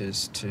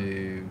searches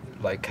to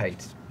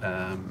locate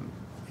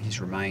his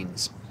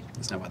remains.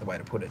 There's no other way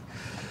to put it.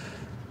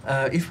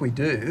 If we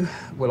do,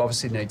 we'll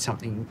obviously need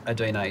a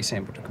DNA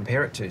sample to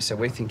compare it to, so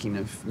we're thinking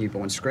of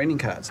newborn screening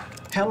cards.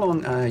 How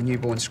long are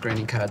newborn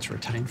screening cards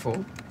retained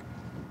for?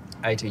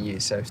 18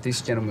 years. So if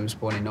this gentleman was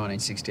born in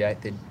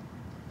 1968, then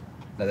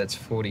no, that's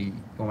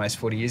almost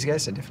 40 years ago,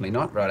 so definitely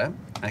not, righto.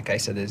 Okay,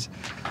 so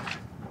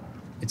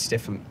it's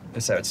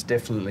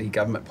definitely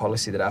government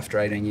policy that after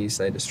 18 years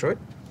they destroy it.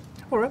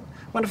 All right,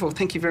 wonderful.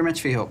 Thank you very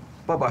much for your help.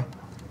 Bye-bye.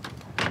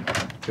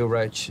 Bill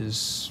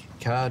Roach's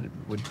card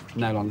would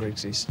no longer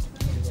exist.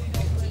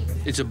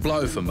 It's a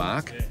blow for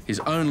Mark. His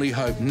only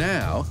hope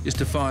now is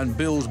to find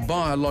Bill's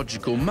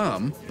biological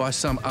mum by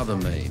some other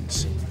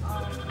means.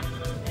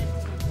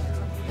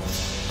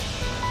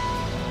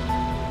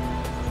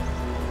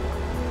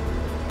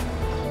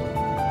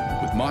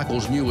 With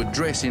Michael's new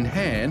address in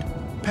hand,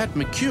 Pat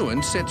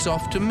McEwen sets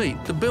off to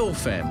meet the Bell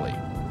family.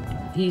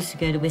 He used to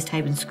go to West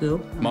Haven School.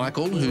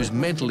 Michael, who's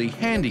mentally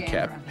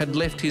handicapped, had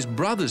left his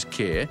brother's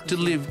care to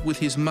live with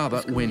his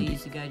mother, Wendy.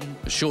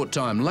 A short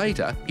time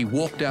later, he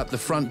walked out the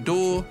front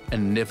door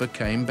and never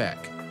came back.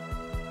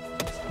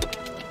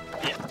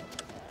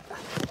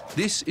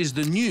 This is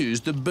the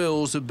news the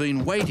Bells have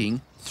been waiting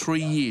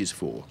 3 years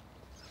for.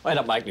 I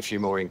ended up making a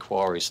few more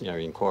inquiries,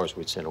 inquiries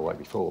we'd sent away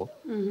before.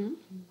 Mm-hmm.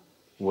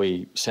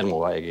 We sent them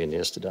away again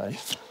yesterday.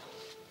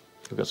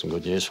 We've got some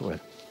good news for you.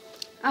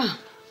 Oh.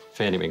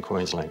 Found him in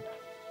Queensland.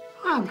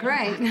 Oh,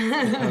 great.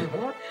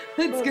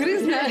 That's good,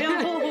 isn't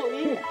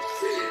it?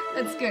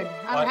 That's good.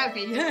 I'm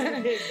happy.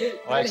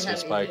 I actually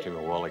spoke to him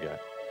a while ago.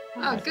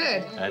 Oh,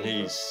 good. And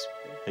he's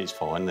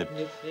fine.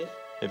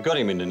 They've got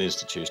him in an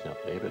institution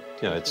up there, but,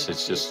 you know, it's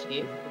just...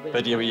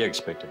 But you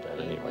expected that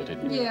anyway,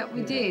 didn't you? Yeah,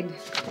 we did.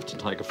 To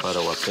take a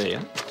photo up there.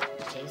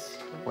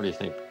 What do you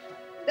think?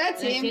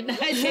 That's him.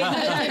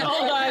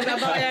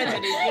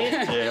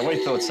 Yeah,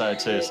 we thought so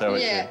too. So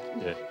yeah.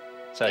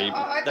 So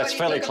that's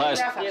fairly close.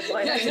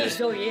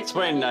 It's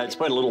been a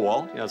little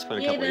while. You know, it's been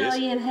a couple of years.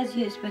 Yeah, it has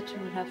years, but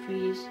 2.5, 3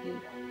 years. Yeah.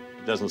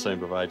 It doesn't seem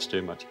to have aged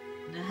too much.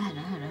 No.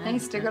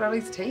 He's still got all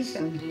his teeth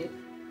in.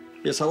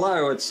 Yes,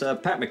 hello. It's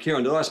Pat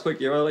McEwen. Did I speak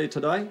to you earlier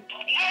today?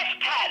 Yes,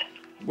 Pat.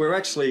 We're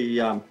actually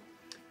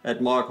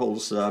at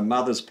Michael's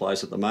mother's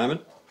place at the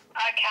moment.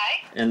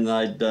 Okay. And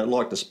they'd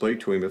like to speak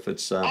to him if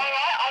it's... All right,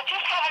 I'll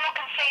just have a look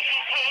and see if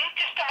he's here.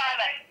 Just a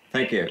moment.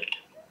 Thank you.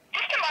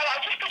 Just a moment.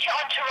 I'll just put you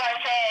on to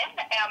Roseanne,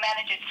 our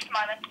manager. Just a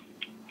moment.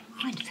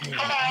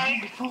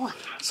 Hello.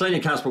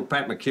 Senior Constable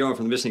Pat McEwen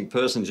from the Missing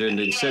Persons Unit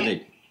in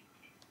Sydney.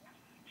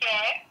 Yeah.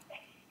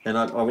 And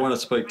I want to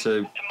speak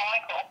to... Michael.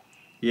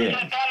 Yeah. His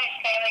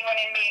family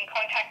wanted me in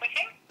contact with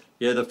him.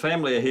 Yeah, the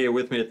family are here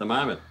with me at the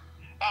moment.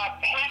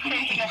 He said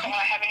he doesn't want to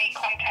have any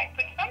contact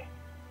with them.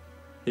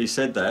 He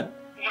said that.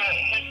 Yeah,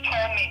 he's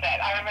told me that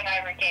over and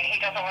over again. He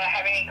doesn't want to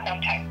have any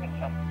contact with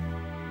them.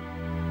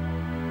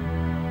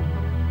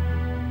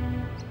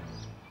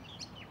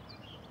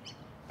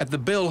 At the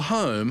Bell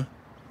home,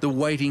 the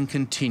waiting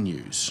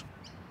continues.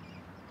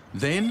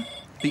 Then,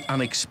 the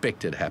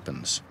unexpected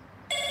happens.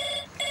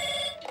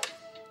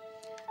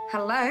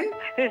 Hello?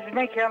 This is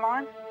me,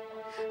 Caroline.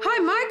 Hi,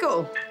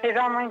 Michael. Yes,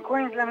 I'm in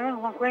Queensland. I'm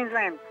from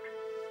Queensland.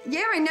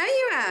 Yeah, I know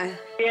you are.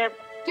 Yep.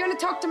 Do you want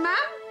to talk to Mum?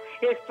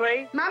 Yes,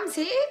 please. Mum's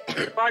here?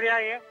 Right,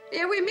 yeah.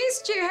 Yeah, we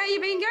missed you. How you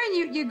been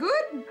going? You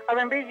good? I've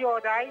been busy all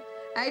day.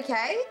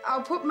 Okay,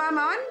 I'll put Mum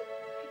on.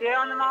 Yeah,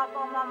 on my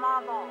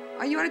mobile.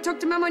 Oh, you want to talk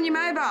to Mum on your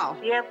mobile?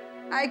 Yep.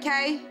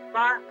 Okay.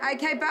 Bye.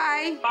 Okay,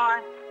 bye.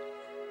 Bye.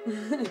 All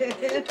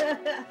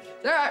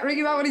right, ring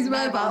him up on his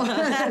mobile.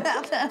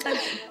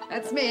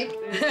 That's Mick.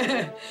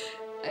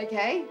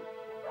 Okay.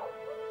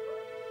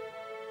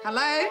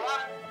 Hello?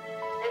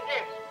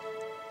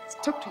 Let's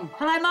talk to him.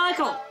 Hello,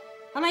 Michael.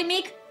 Hello,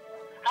 Mick.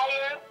 How are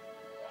you?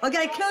 I'm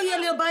going to kill you,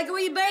 little bugger.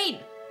 Where you been?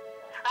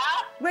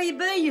 Huh? Where you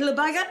been, you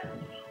little bugger?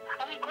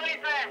 I'm in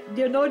Queensland.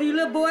 You naughty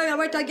little boy. I'll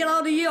wait till I get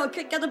hold of you. I'll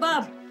kick you in the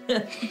bum.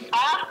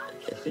 Huh?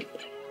 It's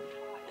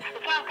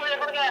not clear. I'm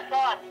going to go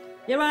outside.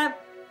 You're right.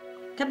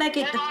 Come back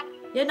in.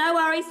 Yeah, no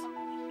worries.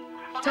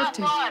 Talk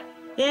to him.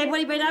 Yeah, what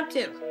have you been up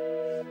to?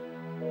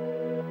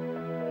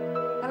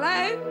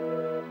 Hello?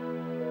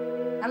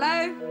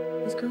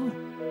 Hello? He's gone.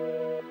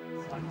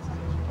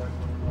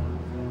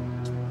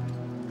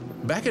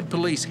 Back at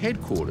police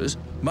headquarters,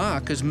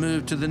 Mark has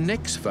moved to the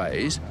next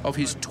phase of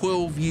his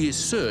 12-year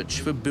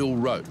search for Bill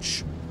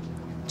Roach.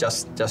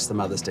 Just the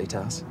mother's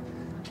details.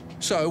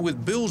 So,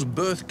 with Bill's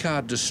birth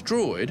card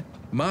destroyed,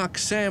 Mark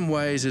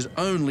Samways'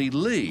 only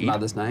lead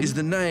Mother's name? is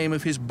the name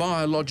of his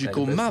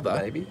biological Date of birth, mother,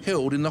 baby.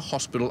 held in the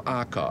hospital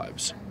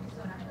archives.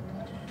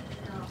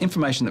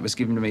 Information that was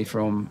given to me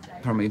from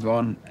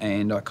Yvonne,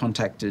 and I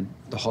contacted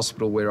the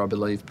hospital where I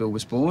believe Bill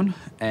was born,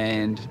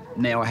 and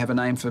now I have a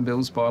name for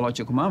Bill's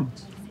biological mum.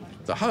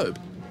 The hope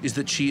is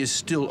that she is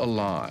still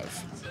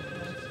alive.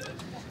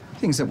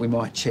 Things that we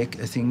might check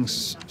are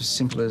things as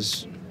simple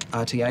as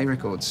RTA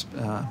records,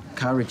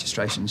 car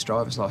registrations,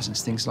 driver's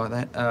licence, things like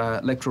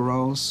that, electoral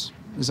rolls.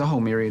 There's a whole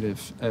myriad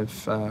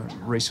of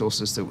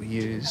resources that we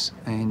use,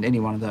 and any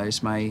one of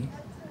those may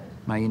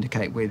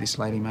indicate where this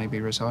lady may be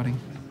residing.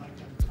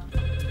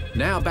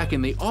 Now back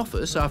in the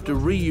office, after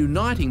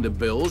reuniting the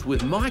Bells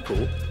with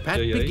Michael, Pat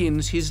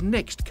begins his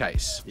next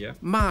case.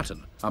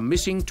 Martin, a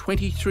missing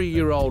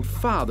 23-year-old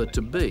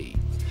father-to-be.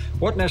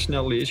 What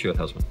nationality is your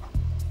husband?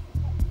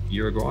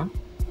 Uruguayan?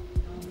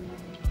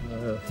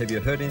 Have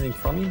you heard anything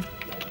from him?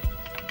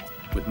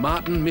 With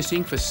Martin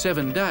missing for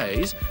 7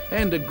 days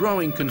and a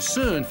growing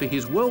concern for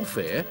his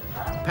welfare,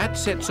 Pat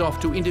sets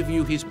off to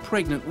interview his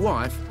pregnant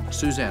wife,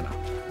 Susanna.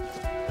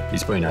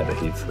 He's been over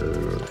here for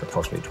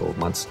approximately 12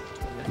 months.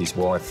 His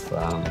wife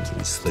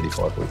is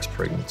 35 weeks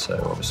pregnant, so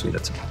obviously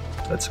that's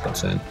a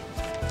concern.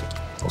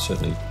 I'll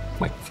certainly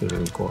make further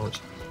inquiries.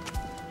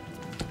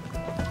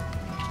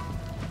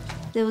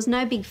 There was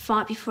no big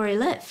fight before he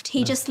left.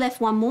 He just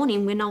left one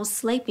morning when I was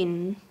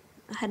sleeping.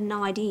 I had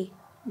no idea.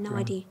 No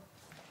idea.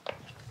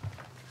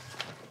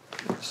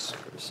 That's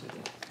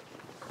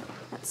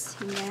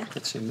him there.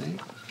 That's him there.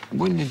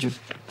 When did you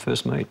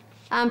first meet?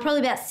 Probably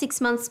about 6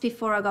 months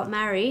before I got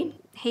married.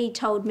 He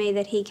told me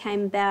that he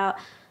came about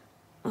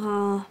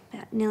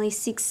nearly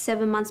 6,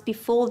 7 months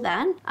before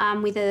that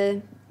with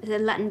a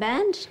Latin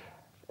band.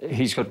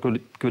 He's got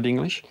good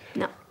English?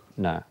 No.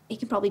 No. You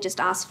could probably just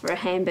ask for a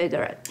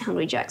hamburger at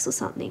Hungry Jack's or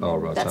something. Oh,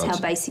 right. That's so how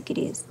basic it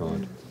is.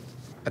 Right.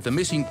 At the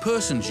Missing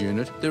Persons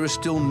Unit, there is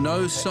still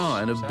no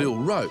sign of Bill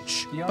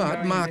Roach,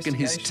 but Mark and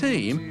his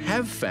team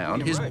have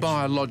found his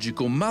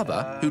biological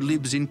mother, who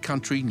lives in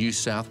country New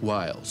South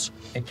Wales.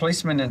 A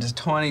policeman in a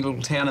tiny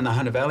little town in the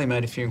Hunter Valley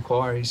made a few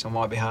inquiries on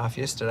my behalf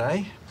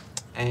yesterday,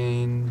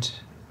 and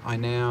I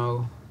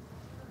now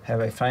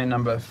have a phone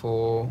number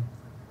for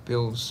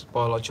Bill's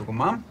biological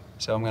mum,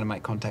 so I'm going to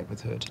make contact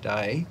with her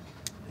today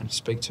and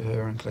speak to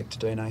her and collect a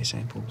DNA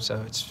sample,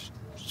 so it's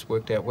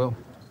worked out well.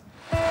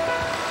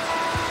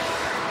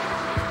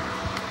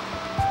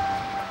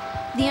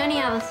 The only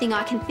other thing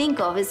I can think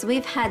of is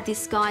we've had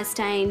this guy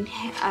staying,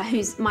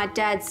 who's my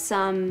dad's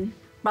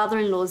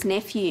brother-in-law's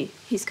nephew,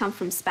 who's come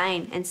from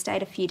Spain and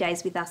stayed a few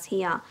days with us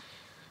here.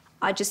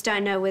 I just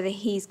don't know whether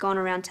he's gone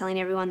around telling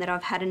everyone that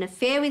I've had an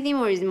affair with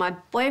him or he's my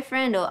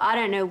boyfriend, or I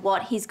don't know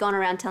what he's gone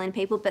around telling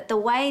people, but the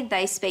way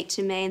they speak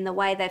to me and the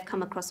way they've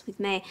come across with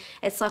me,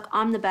 it's like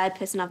I'm the bad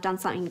person, I've done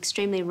something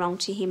extremely wrong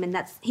to him, and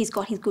he's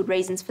got his good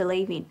reasons for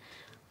leaving.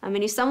 I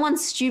mean, if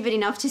someone's stupid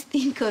enough to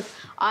think of,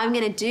 I'm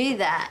going to do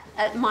that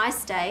at my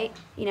state,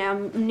 you know,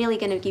 I'm nearly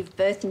going to give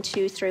birth in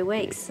 2 or 3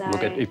 weeks. So.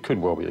 Look, it could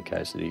well be the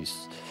case that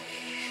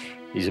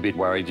he's a bit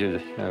worried.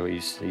 You know,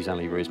 he's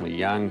only reasonably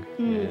young,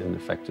 and the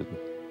fact that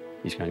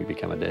he's going to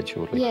become a dad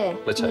shortly. Yeah.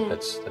 Let's hope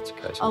that's the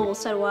case. Oh, well,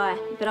 so do I.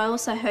 But I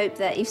also hope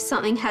that if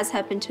something has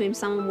happened to him,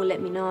 someone will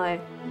let me know.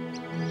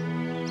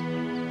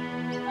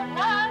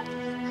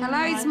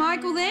 Hello, is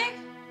Michael there?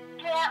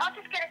 Yeah, I'll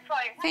just get it for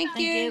you. Thank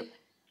you.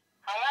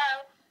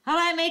 Hello?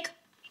 Hello, Mick.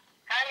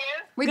 How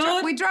are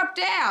you? We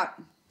dropped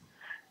out.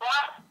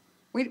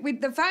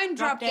 What? The phone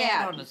dropped out.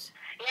 Yeah, no,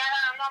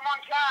 I'm on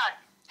charge.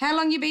 How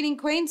long you been in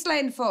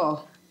Queensland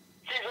for?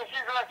 Since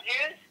last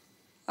years.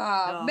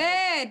 Oh,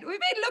 man, we've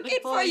been looking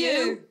for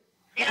you.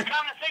 You come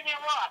and see me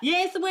what?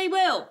 Yes, we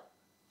will.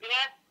 Yeah?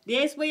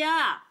 Yes, we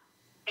are.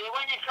 When you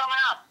coming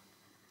up?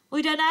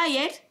 We don't know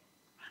yet.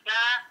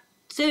 Nah.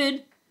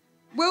 Soon.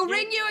 We'll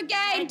ring you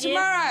again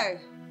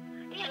tomorrow.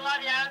 Yeah,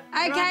 love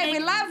you. Okay, we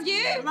love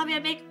you. Love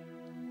you, Mick.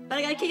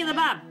 Better go kick in the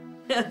bum.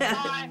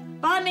 Bye.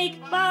 Bye,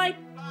 Mick. Bye.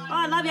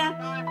 Bye, love you.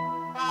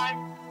 Bye.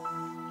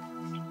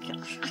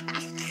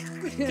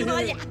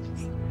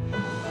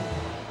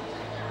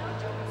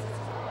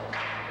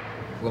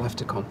 We'll have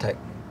to contact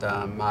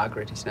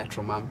Margaret, his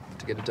natural mum,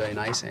 to get a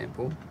DNA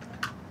sample.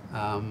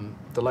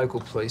 The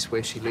local police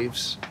where she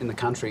lives in the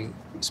country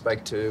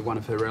spoke to one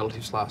of her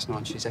relatives last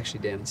night. She's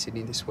actually down in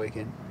Sydney this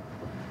weekend.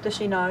 Does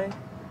she know?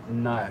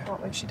 No,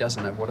 she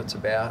doesn't know what it's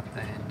about,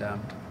 and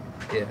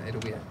yeah,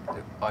 it'll be,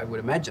 I would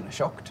imagine, a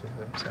shock to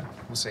her, so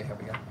we'll see how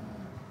we go.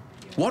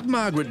 What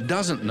Margaret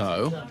doesn't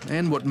know,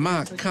 and what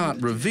Mark can't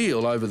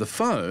reveal over the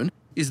phone,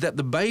 is that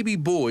the baby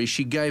boy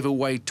she gave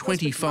away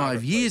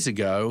 25 years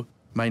ago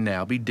may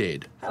now be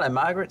dead. Hello,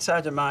 Margaret.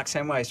 Sergeant Mark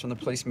Samways from the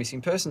Police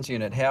Missing Persons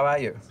Unit. How are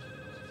you?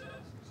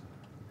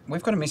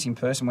 We've got a missing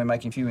person we're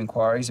making a few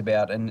inquiries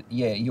about, and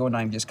yeah, your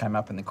name just came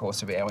up in the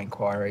course of our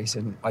inquiries,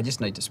 and I just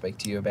need to speak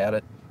to you about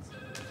it.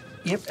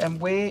 Yep, and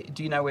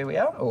do you know where we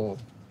are, or?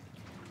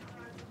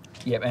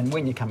 Yep, and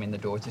when you come in the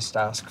door, just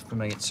ask for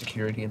me at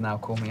security and they'll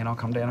call me and I'll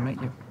come down and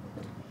meet you.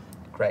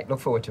 Great, look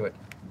forward to it.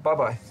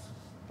 Bye-bye.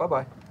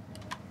 Bye-bye.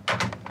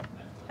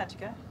 How'd you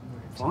go?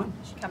 Fine.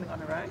 Is she coming on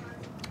her own?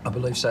 I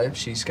believe so.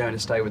 She's going to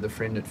stay with a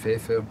friend at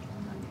Fairfield.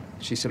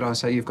 She said, "Oh,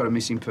 so you've got a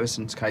missing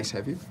persons case,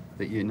 have you,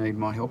 that you need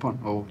my help on?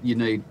 Or you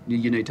need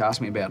to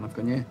ask me about?" And I've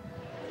gone, "Yeah."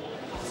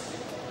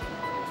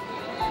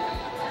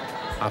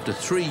 After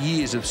 3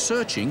 years of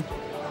searching,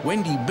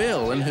 Wendy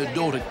Bell and her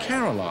daughter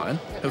Caroline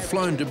have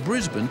flown to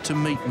Brisbane to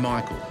meet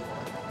Michael.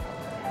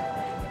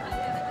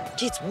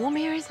 Gee, it's warm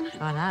here, isn't it?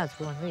 I know, it's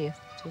warm here.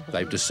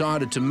 They've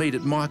decided to meet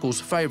at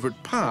Michael's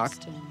favourite park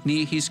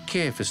near his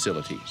care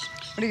facilities.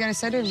 What are you going to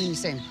say to him when you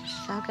see him?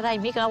 Oh, g'day,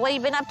 Mick. What have you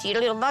been up to, you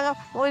little bugger?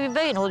 Where have you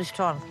been all this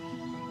time?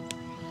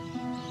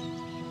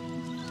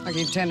 Like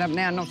you've turned up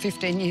now, not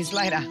 15 years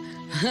later.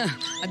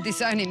 I'd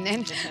disown him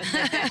then.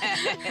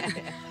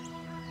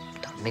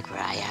 Mick,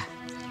 where are you?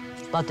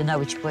 I'd like to know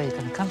which way you're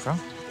going to come from.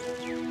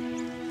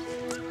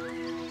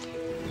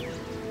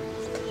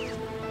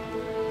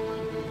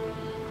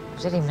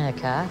 Was that him in a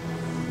car?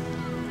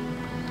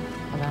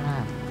 I don't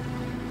know.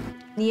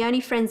 The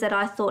only friends that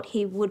I thought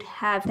he would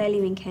have, they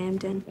live in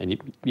Camden. And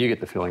you get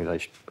the feeling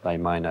they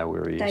may know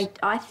where he is.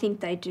 I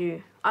think they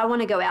do. I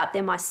want to go out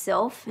there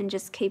myself and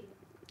just keep,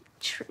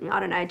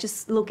 I don't know,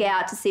 just look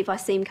out to see if I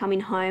see him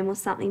coming home or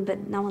something,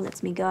 but no one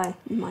lets me go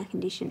in my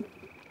condition.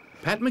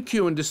 Pat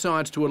McEwen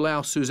decides to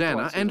allow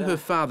Susanna and her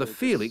father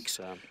Felix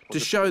to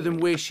show them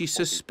where she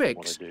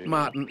suspects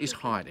Martin is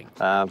hiding.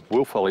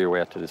 We'll follow you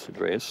out to this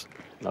address.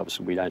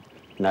 Obviously, we don't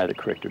know the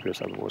correct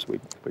address, otherwise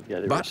we'd go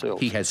there ourselves.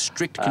 But he has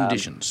strict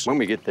conditions. When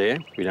we get there,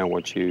 we don't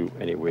want you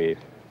anywhere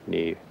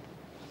near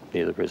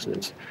the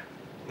residence.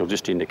 You'll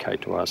just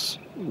indicate to us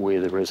where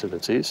the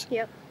residence is.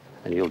 Yep.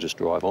 And you'll just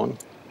drive on.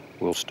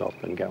 We'll stop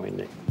and go in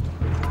there.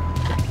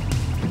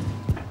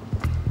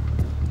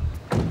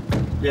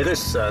 Yeah,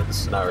 this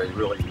scenario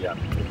really,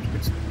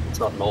 it's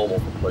not normal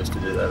for police to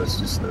do that. It's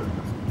just that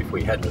if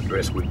we had an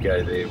address, we'd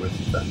go there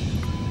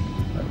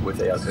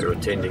without her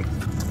attending.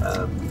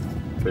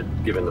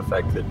 but given the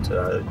fact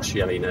that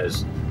she only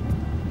knows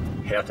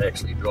how to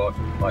actually drive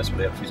to the place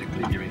without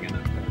physically giving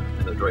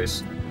an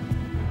address,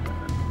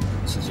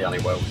 this is the only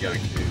way we're going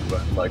to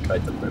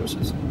locate the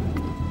premises.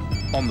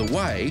 On the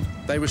way,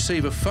 they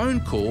receive a phone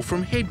call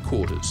from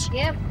headquarters.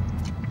 Yep.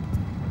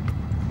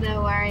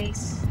 No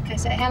worries. Okay,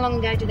 so how long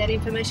ago did that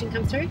information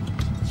come through?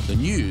 The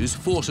news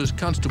forces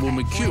Constable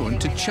McEwen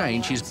to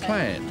change his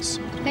plans.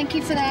 Thank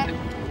you for that.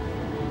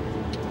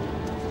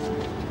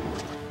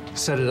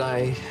 So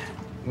today,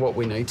 what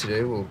we need to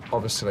do, we'll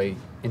obviously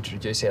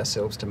introduce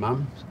ourselves to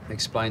Mum,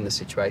 explain the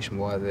situation,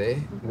 why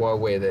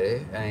we're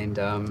there, and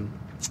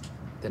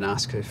then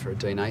ask her for a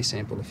DNA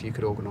sample if you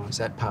could organise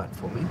that part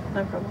for me.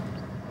 No problem.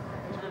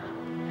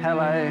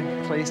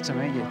 Hello, pleased to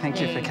meet you. Thank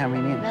you for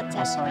coming in.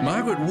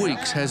 Margaret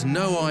Weeks has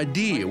no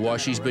idea why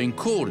she's been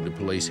called into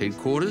police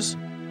headquarters.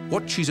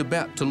 What she's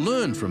about to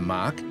learn from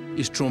Mark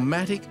is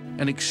traumatic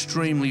and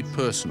extremely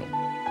personal.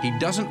 He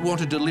doesn't want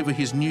to deliver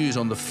his news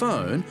on the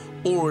phone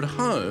or at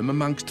home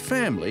amongst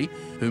family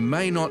who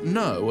may not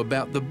know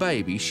about the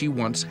baby she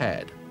once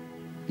had.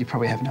 You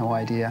probably have no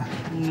idea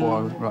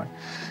why, right?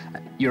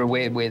 You're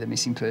aware we're the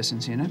missing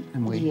persons unit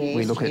and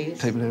we look at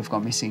people who have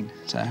gone missing.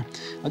 So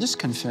I'll just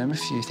confirm a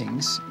few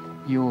things.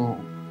 You're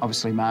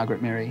obviously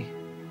Margaret Mary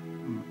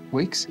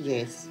Weeks.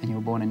 Yes. And you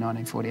were born in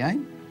 1948?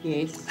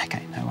 Yes.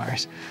 OK, no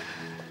worries.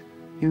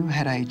 You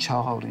had a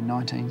child in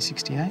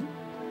 1968?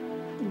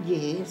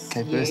 Yes.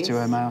 Gave birth to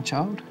a male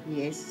child?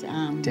 Yes.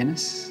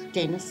 Dennis?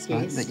 Dennis,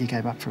 right, yes. that you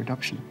gave up for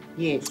adoption?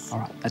 Yes. All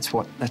right, that's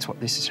what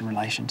this is in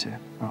relation to.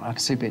 All right, I can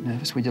see a bit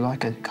nervous. Would you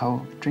like a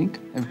cold drink,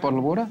 a bottle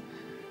of water,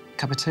 a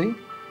cup of tea?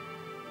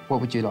 What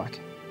would you like?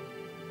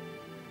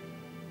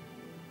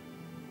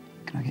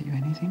 Can I get you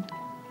anything?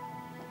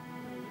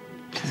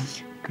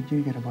 Okay. Could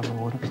you get a bottle of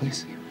water,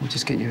 please? We'll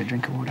just get you a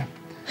drink of water.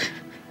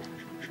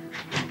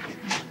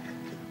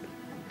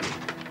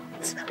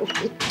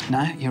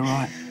 No, you're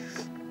right.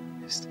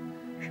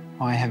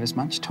 I have as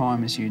much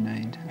time as you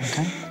need,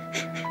 OK?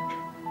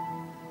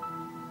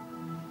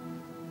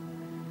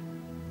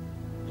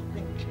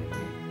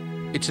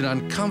 It's an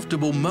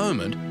uncomfortable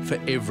moment for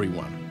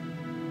everyone.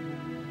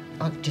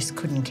 I just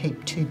couldn't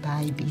keep two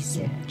babies.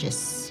 Yeah.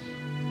 Just,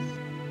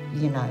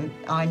 you know,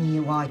 I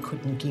knew I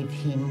couldn't give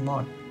him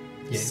what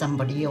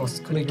somebody else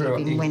could give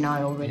him when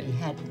I already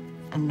had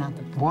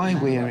another. Why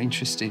we're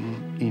interested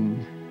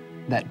in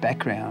that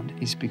background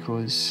is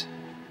because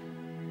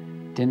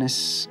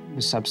Dennis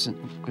was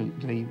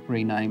subsequently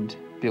renamed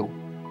Bill.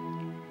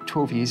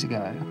 12 years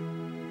ago,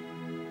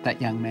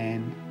 that young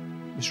man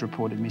was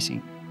reported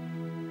missing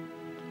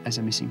as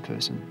a missing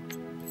person.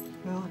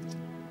 Right.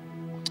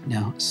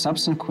 Now,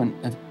 subsequent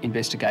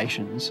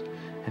investigations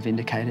have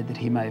indicated that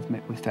he may have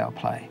met with foul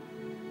play.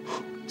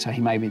 So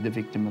he may be the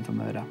victim of a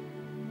murder.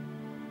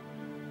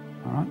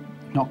 All right?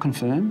 Not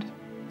confirmed.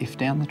 If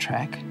down the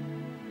track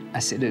a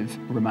set of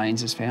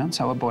remains is found,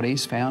 so a body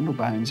is found or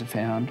bones are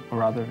found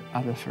or other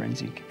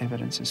forensic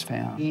evidence is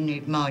found. You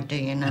need my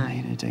DNA.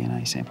 I need a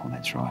DNA sample,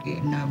 that's right.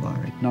 Yeah, no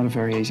worry. Not a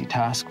very easy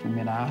task for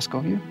me to ask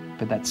of you,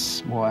 but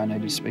that's why I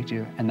needed to speak to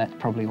you, and that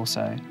probably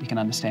also, you can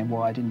understand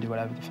why I didn't do it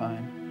over the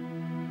phone.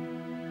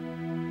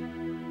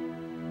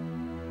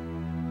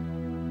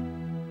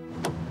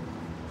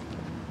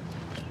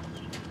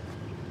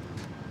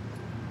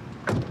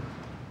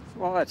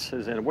 Right,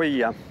 Susanna,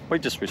 we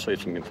just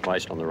received some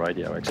information on the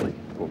radio, actually,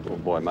 or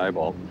by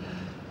mobile.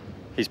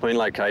 He's been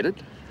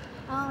located.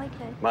 Oh,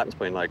 okay. Martin's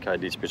been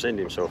located. He's presented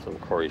himself at the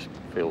Macquarie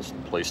Fields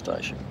Police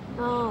Station.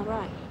 Oh,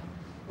 right.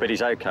 But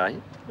he's okay.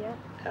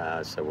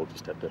 Yeah. So we'll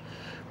just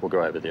we'll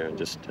go over there and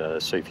just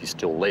see if he's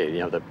still there. You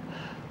know, the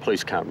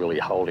police can't really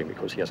hold him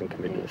because he hasn't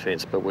committed an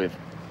offence, but we've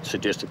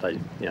suggested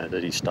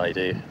that he stay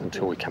there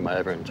until we come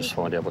over and just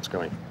find out what's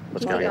going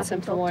on.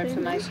 Some more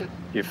information.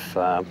 If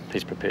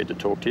he's prepared to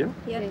talk to you.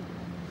 Yeah.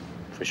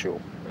 For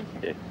sure.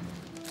 Okay. Yeah.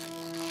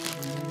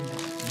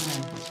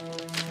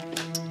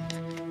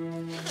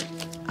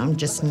 I'm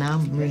just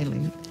numb,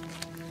 really.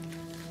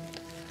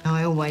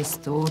 I always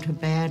thought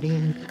about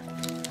him.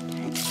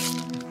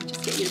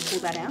 Just get you to pull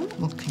that out.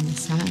 What can I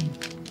say?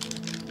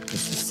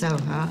 This is so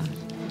hard.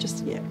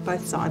 Just,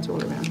 both sides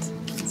all around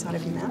inside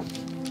of your mouth.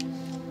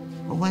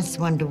 I always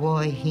wonder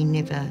why he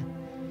never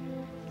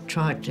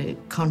tried to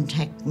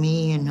contact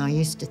me, and I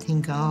used to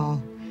think,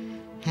 oh,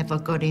 have I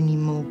got any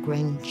more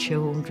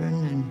grandchildren?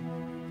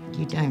 And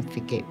you don't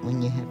forget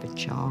when you have a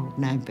child.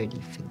 Nobody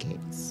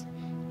forgets.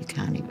 You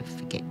can't ever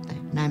forget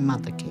that. No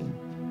mother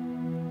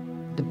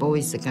can. The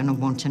boys are going to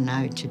want to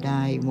know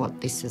today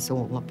what this is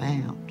all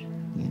about,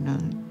 you know.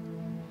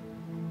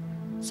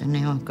 So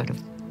now I've got to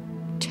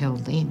tell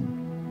them.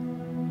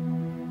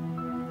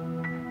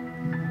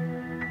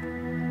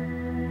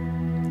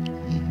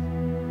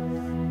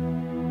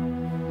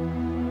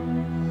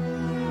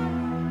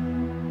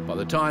 By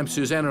the time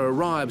Susanna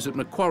arrives at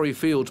Macquarie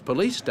Fields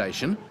Police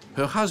Station,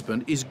 her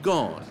husband is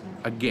gone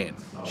again.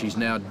 She's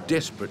now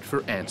desperate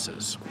for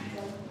answers.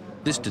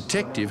 This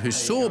detective who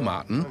saw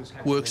Martin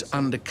works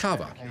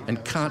undercover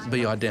and can't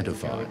be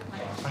identified.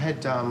 I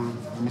had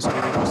Mr.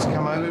 Edwards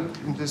come over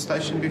into the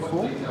station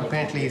before.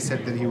 Apparently he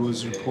said that he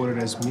was reported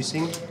as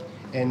missing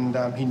and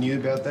he knew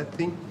about that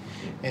thing.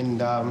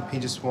 And he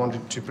just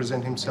wanted to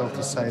present himself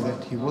to say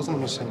that he wasn't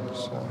missing.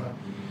 So,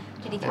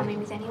 Did he come in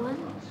with anyone?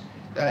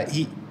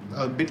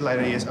 A bit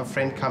later, yes, a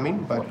friend come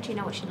in, but... Do you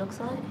know what she looks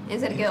like?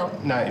 Is it a girl?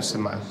 No, it's a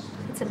male.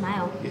 It's a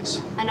male?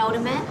 Yes. An older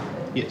man?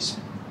 Yes.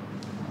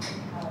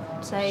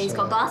 So he's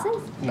got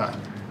glasses? No.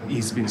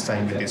 He's been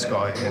staying with this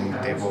guy and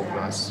they've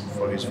organised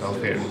for his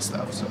welfare and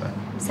stuff, so...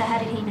 So how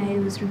did he know he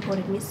was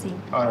reported missing?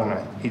 I don't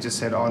know. He just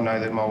said, I know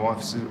that my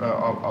wife's...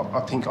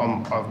 I think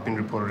I've been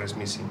reported as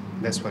missing.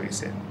 That's what he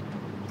said.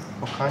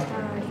 Okay? All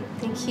right,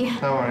 thank you.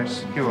 No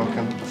worries. You're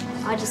welcome.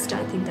 I just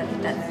don't think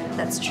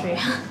that's true.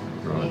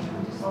 Right.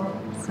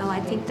 So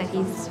I think that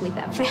he's with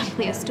that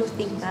family. I still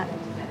think that.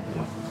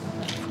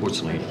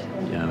 Fortunately,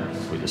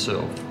 for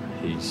yourself,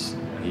 he's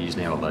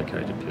now a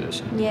located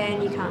person. Yeah,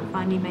 and you can't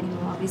find him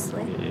anymore,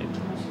 obviously. Yeah.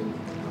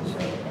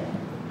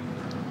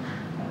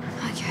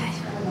 Okay.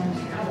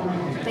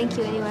 Thank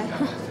you anyway.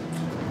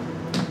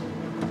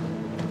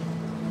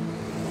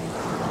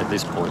 At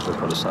this point, we've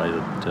got to say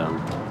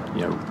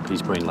that,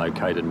 he's been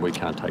located and we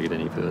can't take it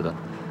any further.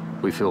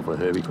 We feel for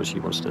her because she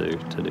wants to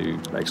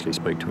actually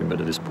speak to him, but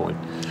at this point,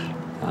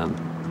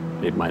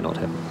 it may not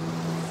happen.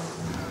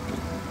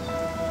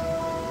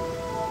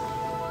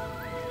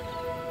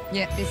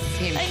 Yeah, this is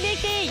him. Hey,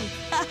 Mickey!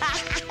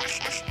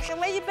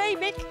 Where you be,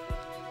 Mick?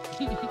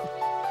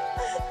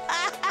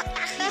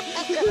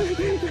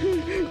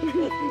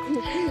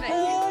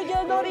 Oh,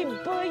 you're not in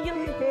boy,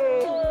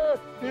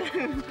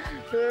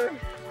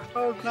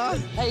 Oh, no.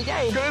 How you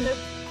going? Good.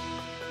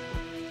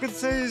 Good to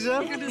see you,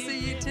 Jeff. Good to see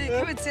you too.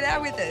 Come and sit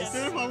down with us.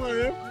 Yeah, I'm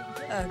here.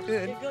 Oh,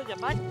 good.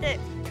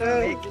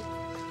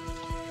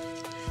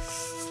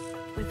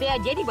 We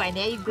found you anyway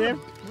now, you're good.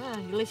 Oh,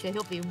 at least you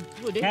helped him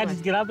good anyway. How did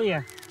you get up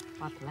here?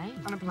 By plane.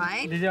 On a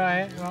plane? Did you?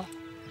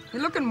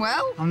 You're looking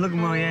well. I'm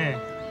looking well, yeah.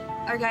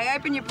 Okay,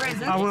 open your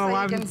present I will,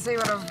 so you can see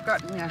what I've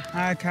got in you.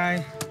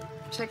 Okay.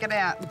 Check it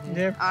out.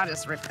 Yep. I'll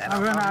just rip that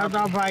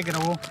I'll break it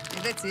all.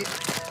 Yeah, that's it.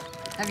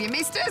 Have you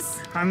missed us?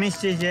 I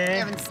missed you,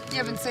 yeah. You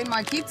haven't seen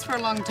my kids for a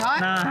long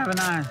time? No, I haven't,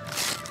 no.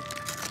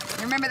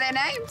 You remember their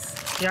names?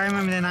 Yeah, I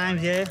remember their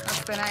names, yeah.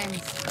 What's their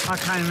names? I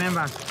can't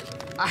remember.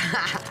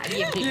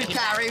 You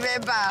can't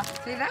remember.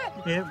 See that?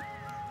 Yep.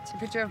 It's a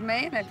picture of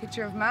me and a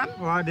picture of Mum.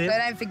 Right, So yep.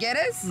 don't forget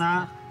us.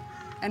 No.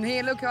 And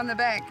here, look on the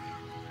back.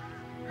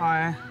 Oh,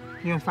 yeah.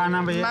 Your phone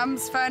number, yeah?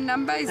 Mum's phone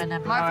number is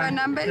my phone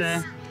number.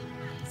 Yeah.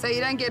 So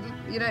you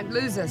don't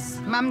lose us.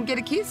 Mum, get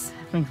a kiss?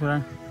 Thanks for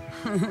that.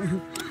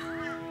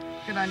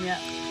 Good on you.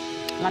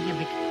 Love you,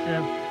 Mick.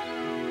 Yeah.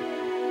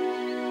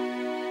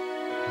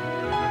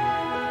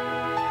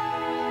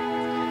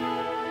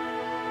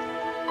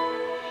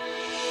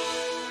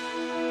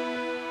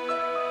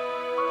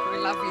 We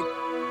love you.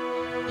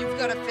 You've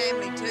got a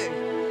family too.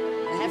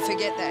 Don't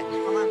forget that.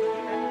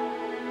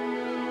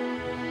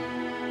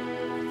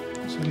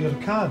 So you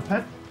got a card,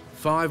 Pat?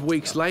 5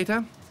 weeks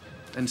later,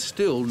 and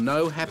still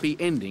no happy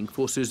ending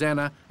for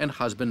Susanna and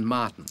husband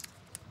Martin.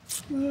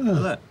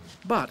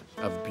 But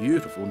a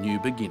beautiful new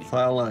beginning.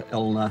 Fowler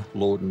Eleanor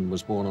Lorden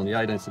was born on the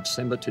 18th of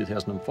December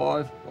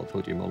 2005. I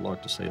thought you might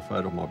like to see a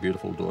photo of my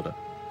beautiful daughter.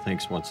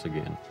 Thanks once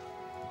again.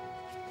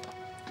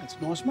 That's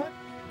nice, mate.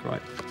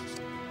 Great.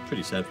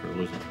 Pretty sad for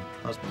her, isn't it?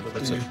 Husband, but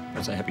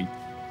that's a happy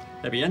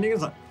ending,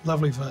 isn't it?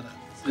 Lovely photo.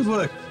 Good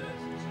work.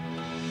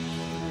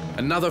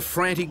 Another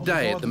frantic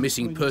day at the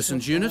Missing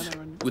Persons Unit,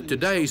 with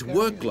today's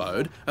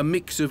workload a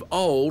mix of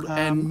old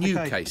and new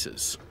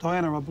cases.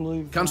 Diana, I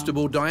believe...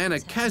 Constable Diana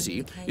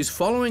Kazi is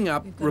following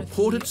up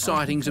reported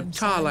sightings of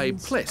Tale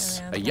Pless,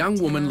 a young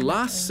woman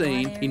last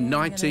seen in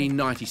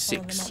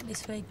 1996.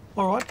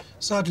 All right.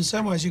 Sergeant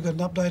Samways, you got an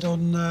update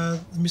on the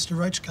Mr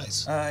Roach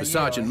case? For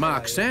Sergeant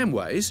Mark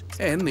Samways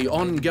and the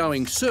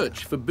ongoing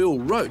search for Bill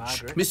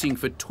Roach, missing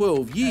for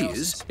 12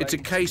 years, it's a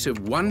case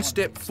of 1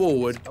 step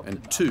forward and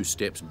 2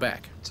 steps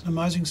back. It's an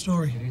amazing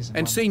story.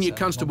 And Senior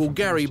Constable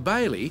Gary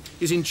Bailey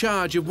is in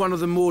charge of one of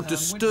the more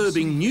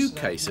disturbing new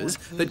cases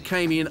that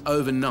came in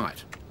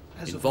overnight,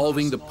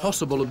 involving the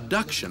possible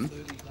abduction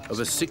of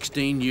a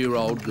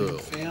 16-year-old girl.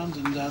 Found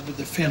and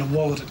they found a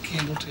wallet at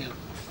Campbelltown.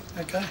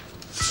 Okay.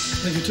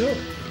 Leave you to it.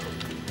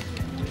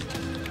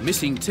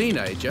 Missing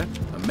teenager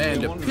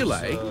Amanda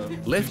Pillay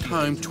left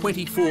home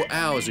 24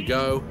 hours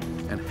ago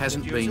and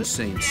hasn't been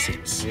seen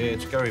since. Yeah,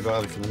 it's Gary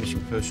Bailey from the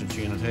Missing Persons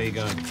Unit. How you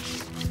going?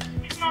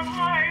 He's not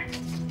home.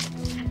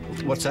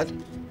 What's that?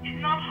 He's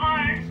not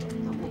home.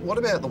 What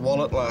about the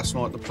wallet last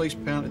night? The police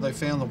apparently they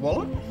found the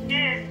wallet?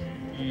 Yes.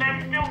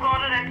 They've still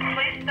got it at the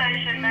police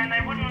station and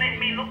they wouldn't let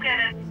me look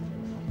at it.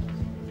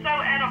 So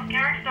out of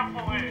character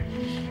for her.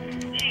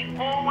 She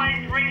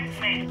always rings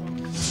me.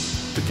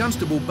 For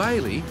Constable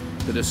Bailey,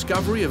 the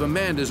discovery of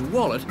Amanda's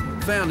wallet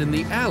found in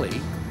the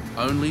alley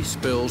only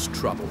spells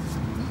trouble.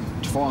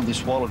 To find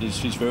this wallet is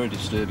very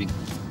disturbing.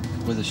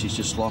 Whether she's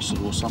just lost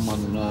it or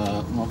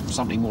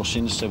something more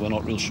sinister, we're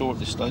not real sure at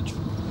this stage.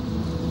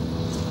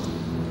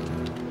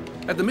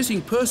 At the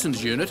Missing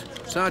Persons Unit,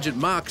 Sergeant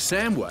Mark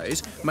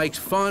Samways makes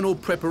final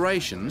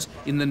preparations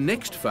in the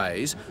next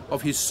phase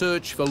of his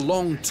search for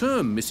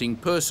long-term missing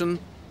person,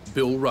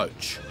 Bill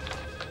Roach.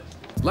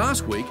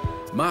 Last week,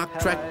 Mark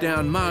tracked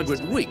down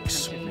Margaret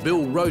Weeks,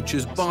 Bill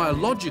Roach's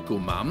biological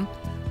mum,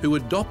 who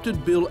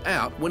adopted Bill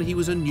out when he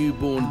was a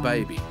newborn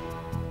baby.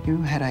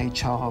 You had a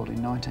child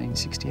in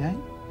 1968?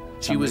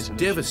 She was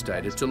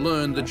devastated to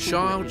learn the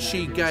child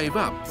she gave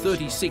up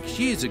 36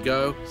 years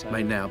ago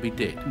may now be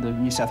dead. The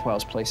New South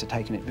Wales Police are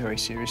taking it very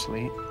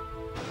seriously.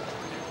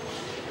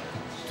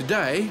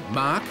 Today,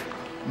 Mark,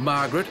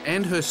 Margaret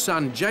and her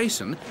son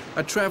Jason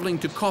are travelling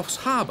to Coffs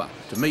Harbour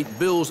to meet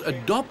Bill's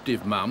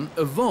adoptive mum,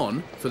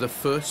 Yvonne, for the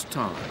first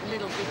time. A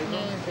little bit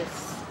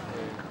nervous.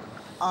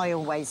 I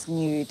always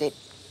knew that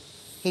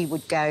he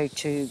would go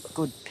to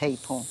good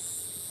people.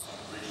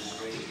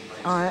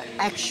 I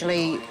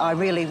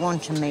really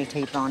want to meet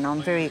Yvonne.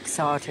 I'm very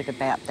excited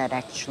about that,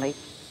 actually.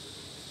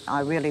 I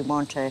really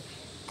want to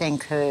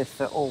thank her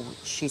for all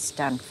she's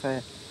done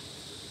for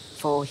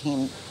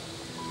him,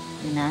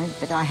 you know.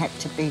 But I had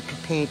to be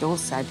prepared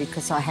also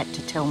because I had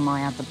to tell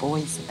my other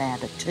boys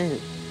about it too,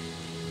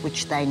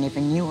 which they never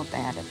knew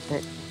about it.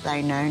 But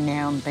they know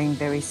now and been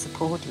very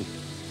supportive,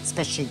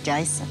 especially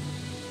Jason.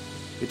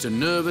 It's a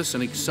nervous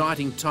and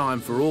exciting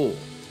time for all.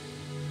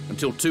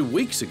 Until 2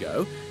 weeks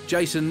ago,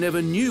 Jason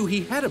never knew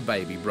he had a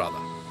baby brother.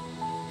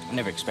 I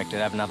never expected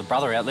to have another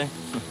brother out there.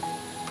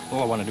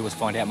 All I wanted to do was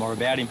find out more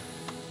about him,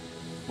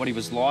 what he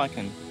was like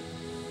and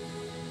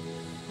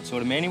what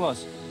sort of man he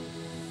was.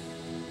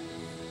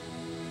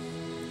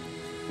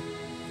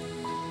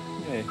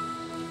 Yeah.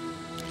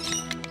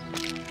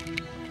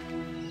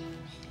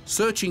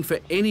 Searching for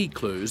any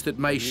clues that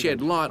may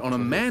shed light on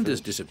Amanda's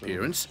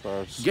disappearance,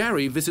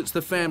 Gary visits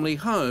the family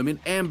home in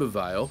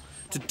Ambervale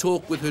to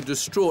talk with her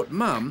distraught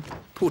mum,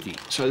 Putty.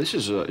 So this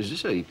is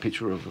this a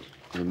picture of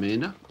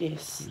Amanda?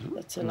 Yes,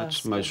 that's her That's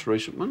last the most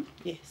recent one?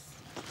 Yes.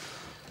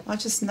 I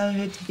just know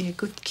her to be a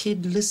good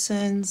kid,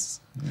 listens,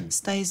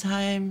 stays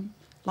home,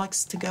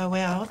 likes to go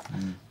out,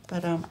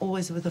 but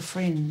always with a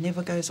friend,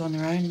 never goes on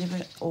her own,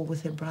 never all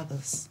with her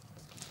brothers.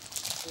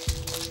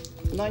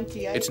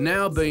 98. It's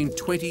now been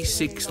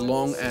 26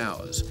 long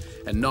hours,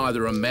 and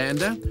neither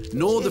Amanda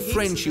nor the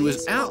friend she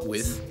was out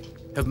with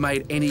have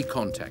made any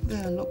contact.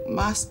 Yeah, look,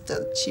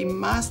 she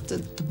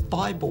mastered the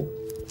Bible.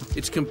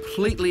 It's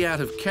completely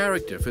out of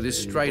character for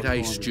this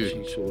straight-A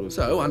student.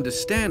 So,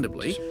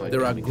 understandably,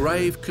 there are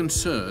grave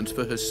concerns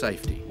for her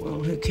safety.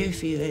 Well, her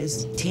curfew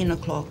is 10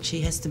 o'clock.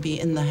 She has to be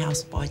in the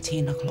house by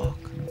 10 o'clock.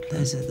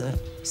 Those are the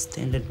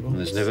standard rules. And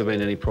there's never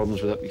been any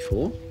problems with that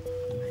before?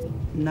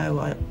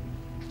 No,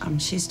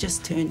 she's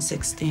just turned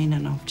 16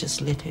 and I've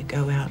just let her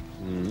go out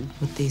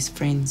with these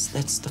friends.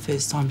 That's the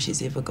first time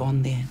she's ever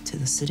gone there to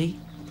the city.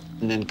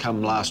 And then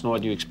come last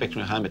night, you expected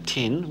her home at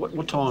 10.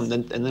 What time?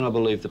 And then I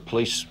believe the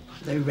police...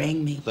 They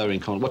rang me. They were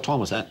in contact. What time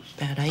was that?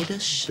 About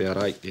 8-ish.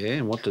 About 8, yeah.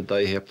 And what did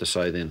they have to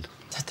say then?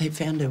 That they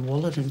found her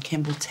wallet in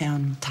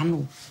Campbelltown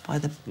Tunnel by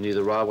the... Near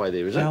the railway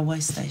there, is it? Railway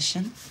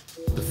station.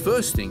 The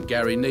first thing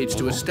Gary needs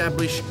to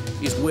establish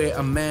is where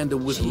Amanda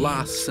was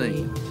last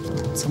seen.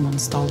 Someone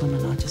stole them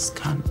and I just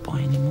can't buy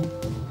any more.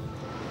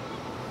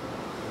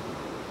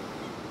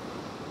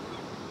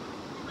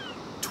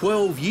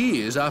 12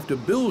 years after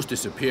Bill's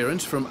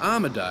disappearance from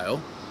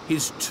Armidale,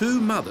 his two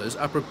mothers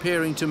are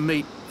preparing to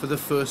meet for the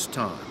first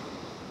time.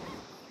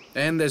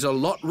 And there's a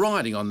lot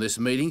riding on this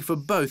meeting for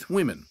both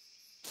women.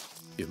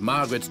 If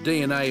Margaret's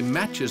DNA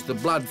matches the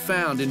blood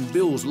found in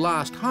Bill's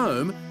last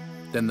home,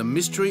 then the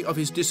mystery of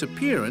his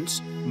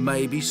disappearance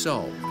may be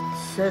solved.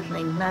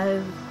 Certainly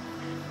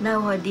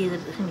no idea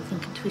that anything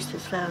can twist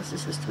as far as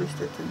this is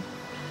twisted, and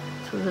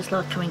so it was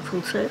like coming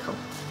full circle.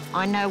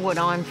 I know what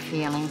I'm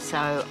feeling,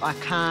 so I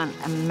can't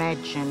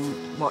imagine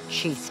what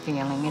she's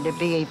feeling. It'd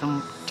be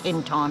even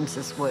 10 times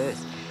as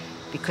worse,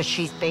 because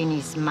she's been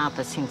his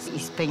mother since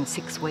he's been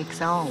 6 weeks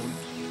old.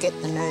 Get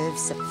the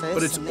nerves at first.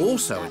 But it's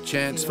also a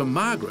chance for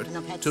Margaret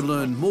to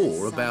learn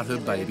more about her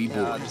baby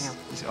boy. I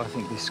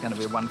think this is going to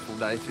be a wonderful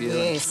day for you.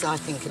 Yes, I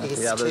think it is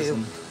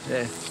too.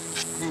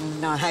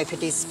 And I hope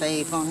it is for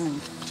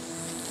Yvonne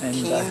and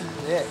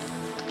Kim.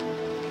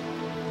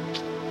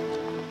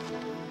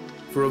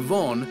 For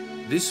Yvonne,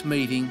 this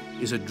meeting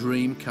is a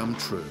dream come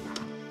true.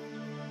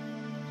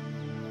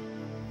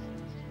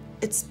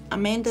 It's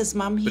Amanda's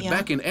mum here. But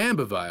back in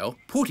Ambervale,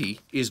 Putty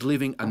is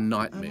living a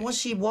nightmare. Was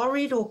she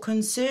worried or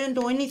concerned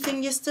or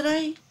anything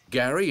yesterday?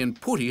 Gary and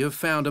Putty have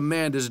found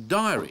Amanda's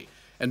diary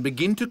and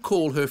begin to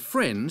call her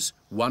friends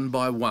one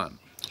by one.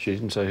 She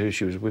didn't say who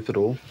she was with at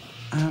all?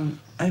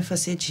 Ofa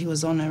said she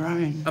was on her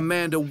own.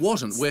 Amanda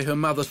wasn't where her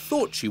mother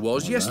thought she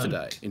was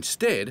yesterday.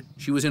 Instead,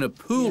 she was in a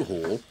pool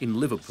hall in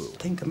Liverpool. I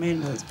think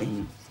Amanda's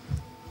been...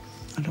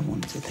 I don't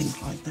want to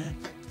think like that.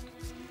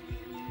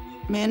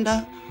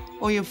 Amanda,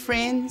 or your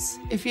friends,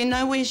 if you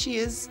know where she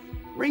is,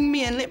 ring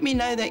me and let me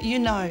know that you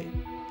know.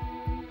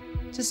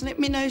 Just let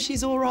me know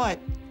she's all right.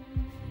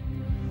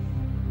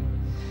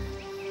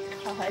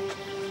 Hi.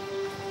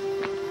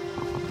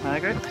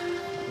 Margaret,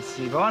 this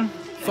is Yvonne.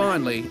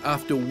 Finally,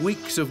 after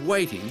weeks of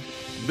waiting,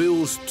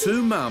 Bill's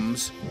two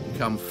mums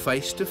come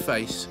face to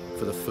face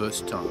for the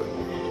first time.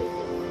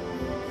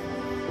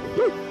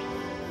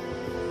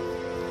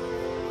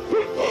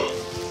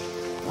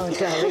 Oh,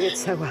 darling,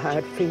 it's so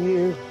hard for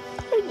you.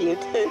 And you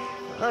too.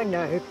 I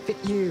know,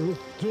 but you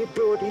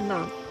brought him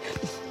up.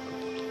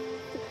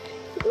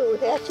 Well,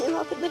 without you,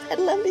 I couldn't have had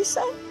a lovely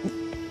son.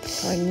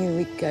 I knew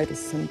he'd go to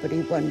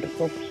somebody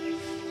wonderful.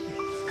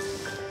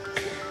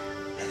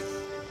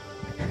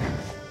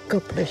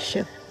 God bless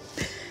you.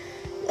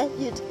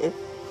 And you too.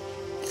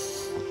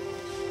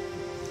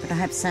 But I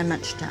have so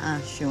much to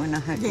ask you, and I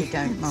hope you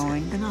don't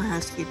mind. And I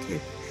ask you to.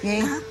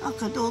 Yeah? I've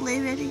got it all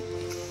there ready.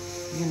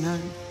 You know.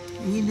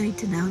 You need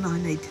to know and I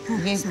need to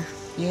know. Yeah, So.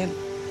 yeah,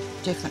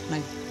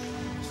 definitely.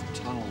 The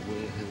tunnel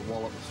where her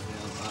wallet was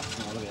found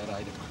last night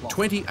about 8 o'clock.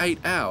 28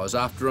 hours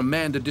after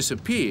Amanda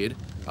disappeared,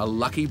 a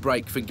lucky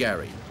break for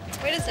Gary.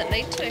 Where does it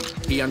lead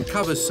to? He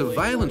uncovers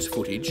surveillance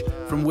footage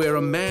from where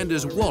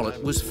Amanda's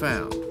wallet was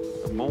found.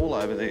 The mall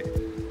over there.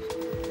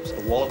 So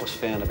the wallet was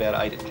found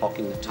about 8 o'clock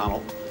in the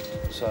tunnel.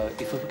 So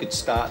if we could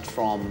start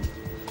from,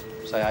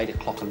 say, 8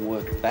 o'clock and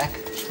work back.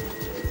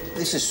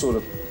 This is sort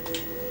of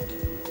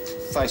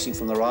facing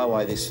from the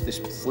railway, this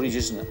footage,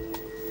 isn't it?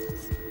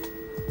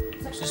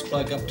 What's this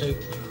bloke up to?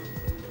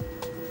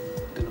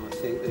 And I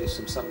think there's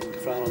something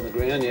thrown on the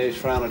ground. Yeah, he's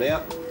thrown it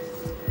out.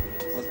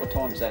 What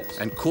time's that?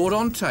 And caught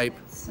on tape,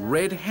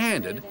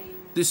 red-handed,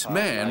 this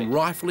man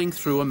rifling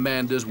through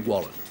Amanda's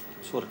wallet.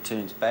 Sort of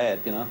turns bad,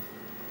 you know.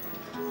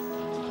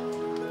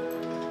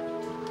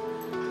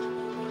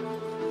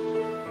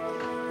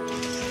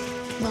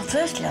 Well,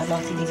 firstly, I'd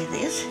like to give you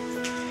this.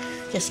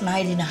 Just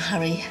made in a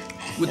hurry.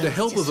 With the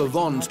help of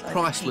Yvonne's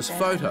priceless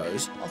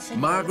photos,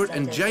 Margaret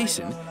and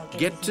Jason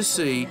get to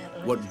see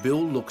what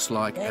Bill looks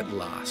like at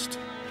last.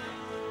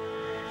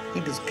 He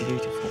was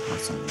beautiful,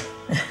 wasn't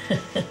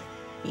he?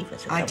 He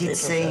was I did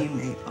see him,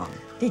 Yvonne.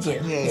 Did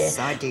you? Yes,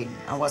 Yeah. I did.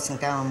 I wasn't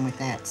going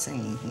without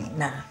seeing him.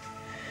 No.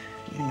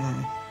 You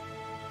know,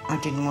 I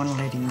didn't want to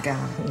let him go.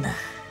 No.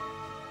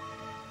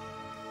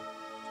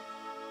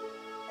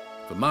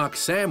 For Mark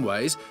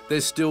Samways,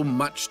 there's still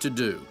much to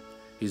do.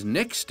 His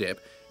next step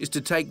is to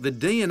take the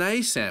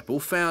DNA sample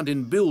found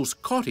in Bill's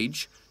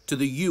cottage to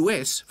the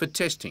US for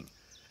testing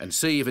and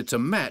see if it's a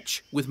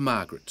match with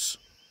Margaret's.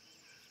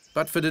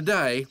 But for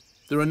today,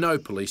 there are no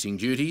policing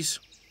duties,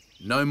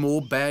 no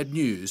more bad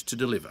news to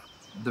deliver.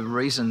 The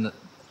reason that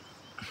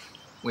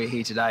we're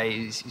here today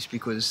is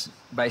because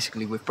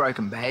basically we've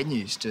broken bad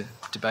news to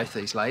both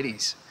these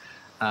ladies.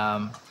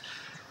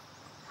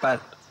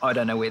 But I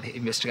don't know where the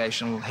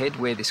investigation will head,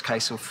 where this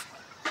case will,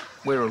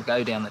 where it'll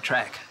go down the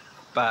track.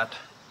 But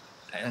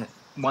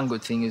one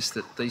good thing is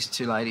that these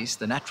two ladies,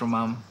 the natural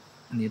mum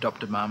and the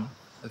adopted mum,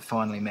 have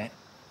finally met.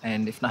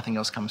 And if nothing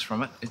else comes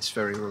from it, it's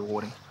very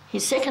rewarding.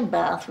 His second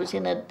bath was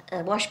in a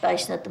wash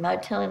basin at the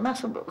motel in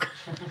Muswellbrook.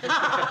 His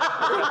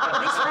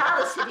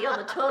father sitting on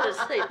the toilet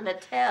seat in a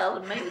towel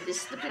and me with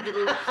this slippy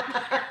little,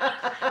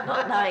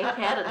 not knowing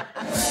how to...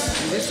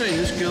 Have you seen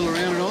this girl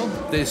around at all?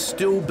 There's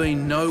still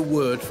been no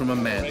word from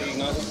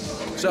Amanda.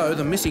 So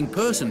the missing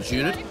persons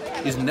unit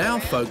is now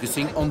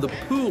focusing on the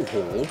pool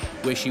hall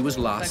where she was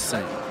last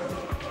seen.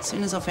 As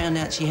soon as I found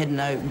out she had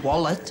no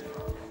wallet,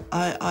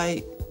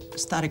 I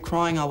started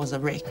crying. I was a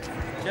wreck. Do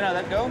you know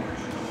that girl?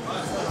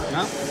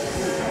 No?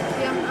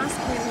 Yeah, I'm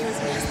asking him who was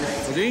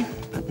last Was he?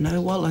 But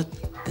no wallet.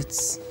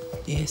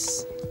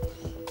 Yes.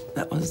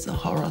 That was the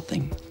horror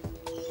thing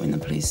when the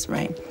police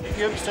rang.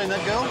 You ever seen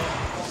that girl?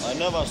 I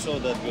never saw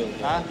that girl.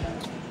 Huh?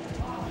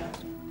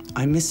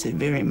 I miss her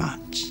very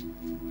much.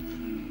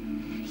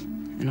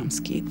 And I'm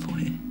scared for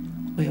her.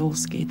 We're all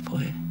scared for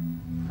her.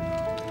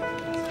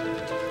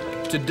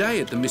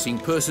 Today at the Missing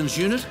Persons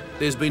Unit,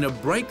 there's been a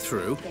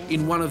breakthrough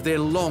in one of their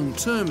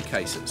long-term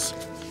cases.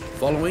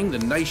 Following the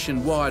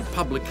nationwide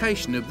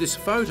publication of this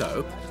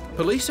photo,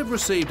 police have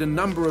received a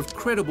number of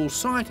credible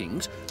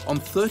sightings on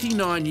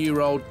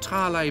 39-year-old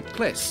Tale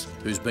Pless,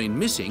 who's been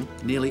missing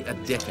nearly a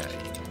decade.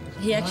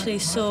 He actually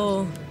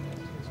saw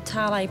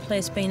Tale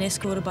Pless being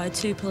escorted by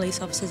 2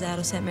 police officers out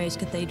of St Mary's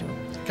Cathedral.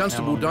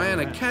 Constable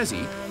Diana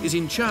Kazzi is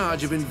in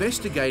charge of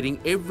investigating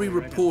every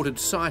reported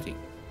sighting,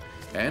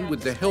 and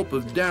with the help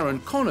of Darren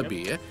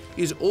Connerbeer,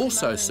 is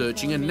also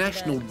searching a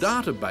national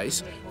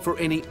database for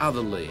any other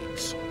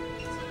leads.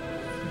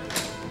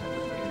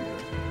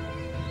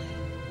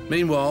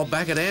 Meanwhile,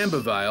 back at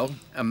Ambervale,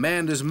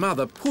 Amanda's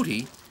mother,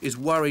 Putty, is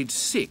worried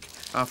sick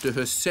after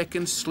her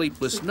second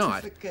sleepless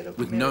night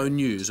with no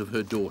news of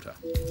her daughter.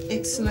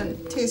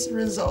 Excellent test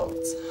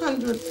results,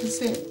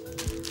 100%.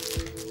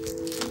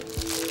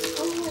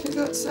 She's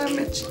got so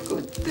much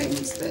good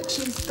things that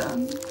she's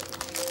done.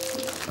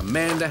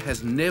 Amanda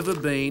has never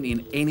been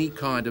in any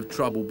kind of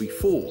trouble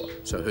before,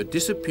 so her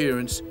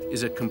disappearance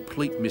is a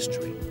complete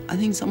mystery. I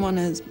think someone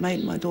has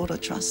made my daughter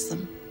trust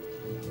them.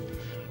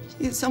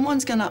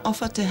 Someone's going to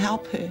offer to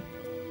help her.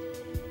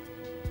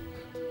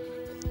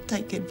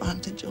 Take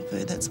advantage of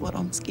her, that's what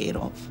I'm scared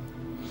of.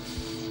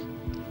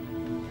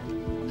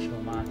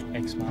 Sure, Mark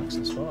X marks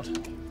the spot.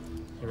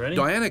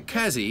 Diana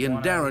Cassie and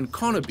Darren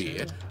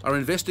Connerbeer are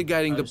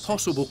investigating the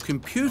possible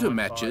computer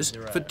matches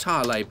for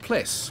Tale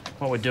Pless.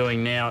 What we're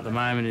doing now at the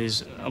moment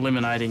is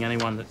eliminating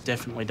anyone that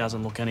definitely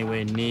doesn't look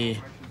anywhere near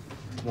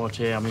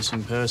what our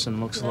missing person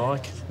looks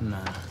like.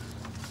 No.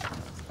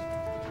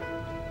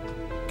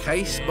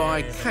 Case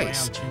by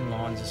case,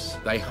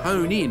 they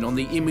hone in on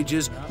the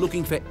images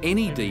looking for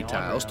any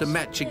details to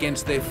match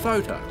against their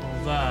photo.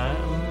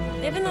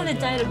 Even though the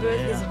date of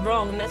birth is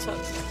wrong, and that's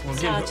what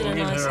Sergeant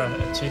and I said. We'll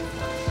give her a tip.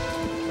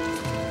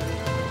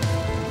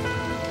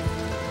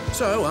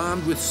 So,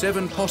 armed with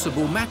 7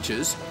 possible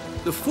matches,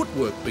 the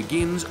footwork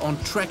begins on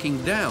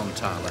tracking down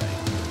Tale.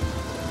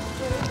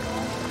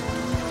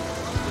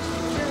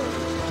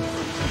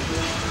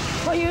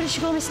 What year did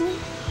she go missing in?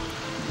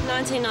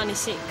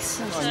 1996.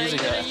 So years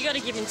ago. you got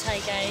to give and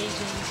take age.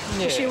 And...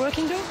 Yeah. Is she a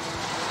working girl?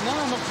 No,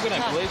 we don't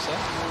No. believe so.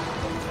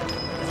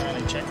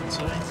 Only check and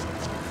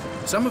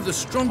see. Some of the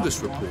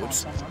strongest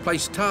reports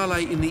place Tale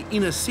in the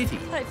inner city.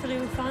 Hopefully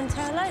we'll find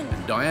Tale.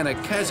 Diana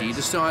Cassie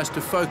decides to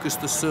focus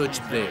the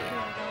search there.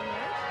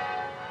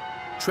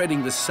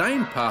 Treading the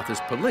same path as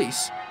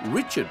police,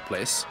 Richard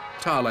Pless,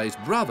 Tale's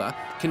brother,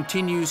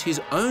 continues his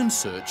own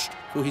search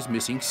for his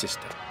missing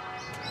sister.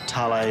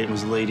 Tale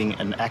was leading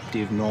an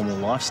active, normal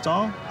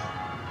lifestyle.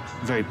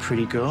 Very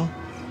pretty girl,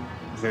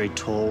 very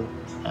tall,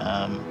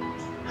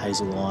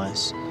 hazel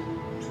eyes.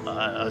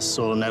 I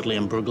saw Natalie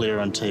and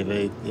Bruglia on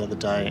TV the other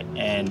day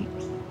and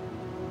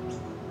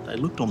they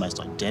looked almost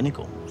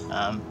identical.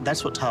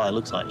 That's what Tale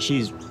looks like.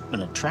 She's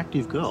an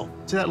attractive girl.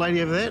 See that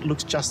lady over there?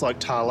 Looks just like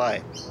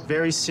Tale.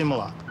 Very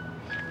similar.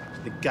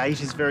 The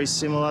gait is very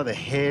similar, the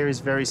hair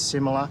is very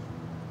similar.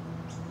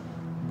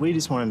 We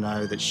just want to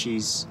know that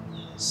she's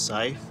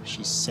safe,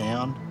 she's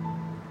sound.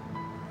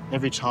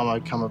 Every time I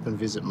come up and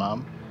visit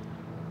Mum,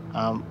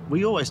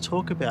 we always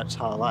talk about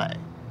Tale,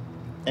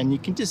 and you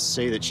can just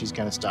see that she's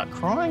going to start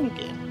crying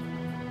again.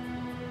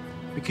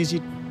 Because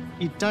you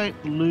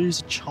don't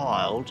lose a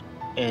child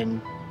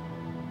and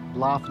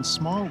laugh and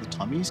smile all the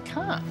time. You just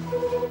can't.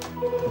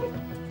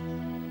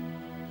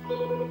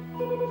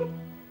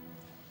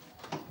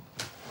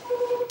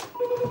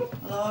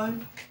 Hello?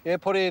 Yeah,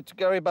 put here to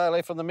Gary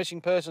Bailey from the missing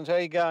persons. How are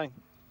you going?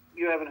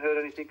 You haven't heard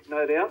anything,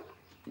 no doubt?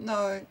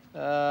 No.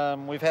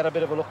 We've had a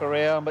bit of a look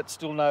around, but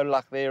still no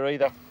luck there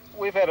either.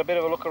 We've had a bit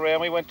of a look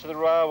around. We went to the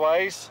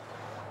railways.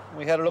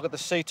 We had a look at the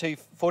CT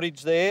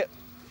footage there.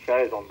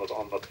 Shows on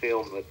the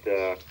film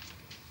that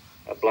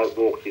a bloke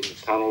walks in the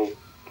tunnel,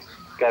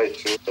 goes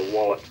through the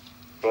wallet,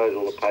 throws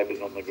all the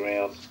papers on the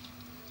ground,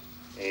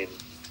 and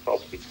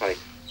obviously takes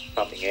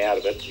something out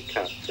of it. You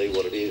can't see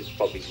what it is.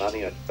 Probably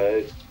money, I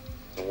suppose.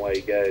 And away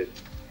he goes.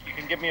 You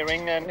can give me a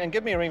ring and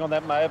give me a ring on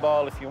that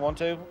mobile if you want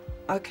to.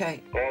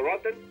 Okay. All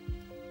right then.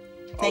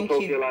 Thank I'll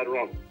talk you. to you later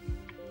on.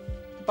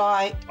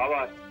 Bye.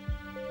 Bye-bye.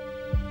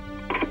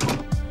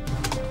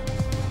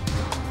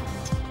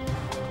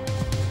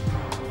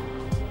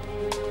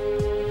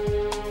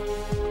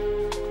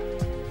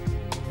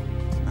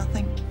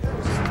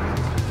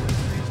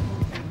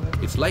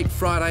 It's late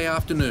Friday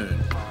afternoon,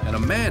 and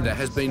Amanda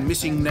has been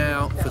missing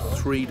now for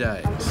 3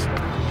 days.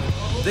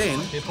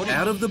 Then,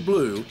 out of the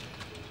blue,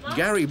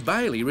 Gary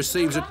Bailey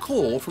receives a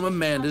call from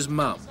Amanda's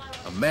mum.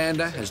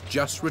 Amanda has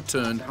just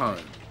returned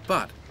home,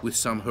 but with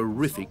some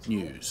horrific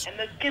news. And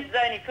the kid's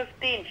only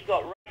 15. She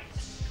got raped.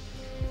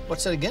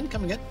 What's that again?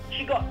 Come again?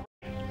 She got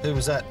Who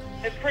was that?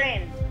 her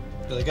friend.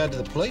 Did they go to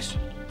the police?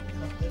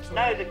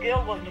 No, the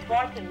girl was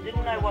frightened,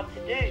 didn't know what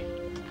to do.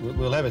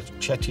 We'll have a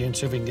chat to you and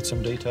see if we can get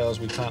some details.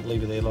 We can't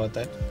leave her there like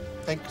that.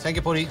 Thank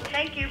you, Putty.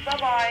 Thank you.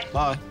 Bye-bye.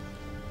 Bye.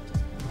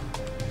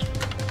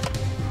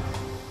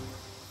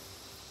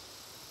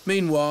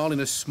 Meanwhile, in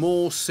a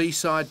small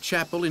seaside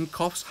chapel in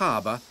Coffs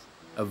Harbour,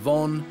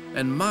 Yvonne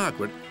and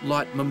Margaret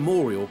light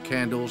memorial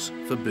candles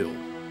for Bill.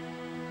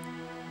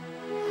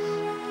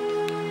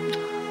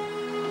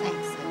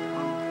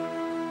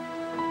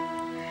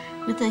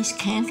 With these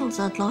candles,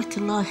 I'd like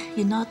to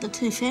unite the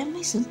two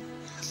families and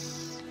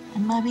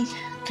maybe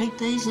keep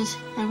these as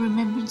a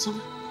remembrance of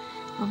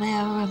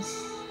our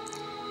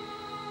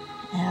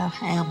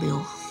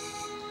Bill.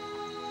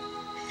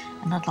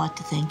 And I'd like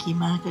to thank you,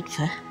 Margaret,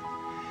 for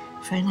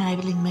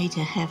enabling me to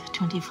have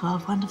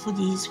 25 wonderful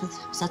years with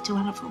such a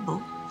wonderful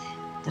boy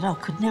that I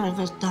could never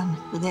have done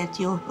without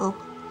your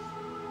help.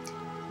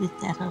 With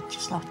that, I'd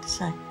just like to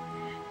say,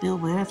 Bill,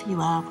 wherever you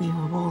are, we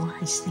are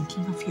always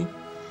thinking of you.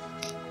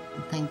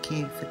 Thank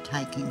you for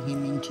taking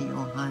him into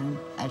your home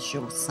as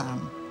your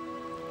son.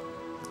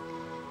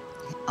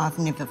 I've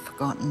never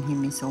forgotten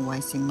him. He's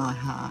always in my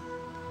heart.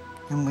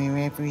 And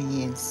wherever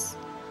he is,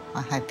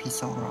 I hope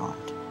he's all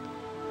right.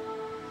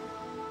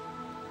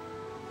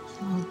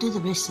 We'll do the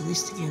rest of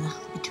this together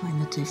between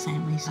the two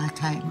families.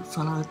 Okay. We'll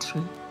follow it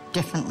through.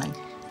 Definitely.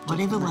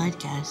 Whatever way it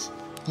goes.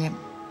 Yep.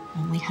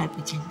 And we hope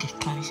we can get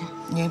closure.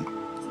 Yep.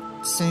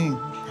 Soon.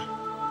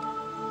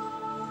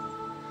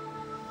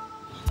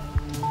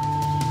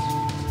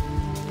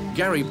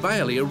 Gary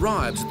Bailey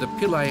arrives at the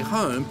Pillay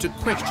home to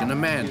question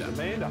Amanda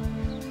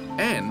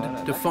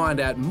and to find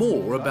out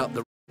more about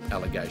the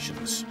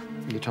allegations.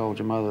 You told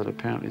your mother that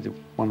apparently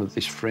one of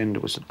this friend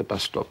was at the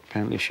bus stop.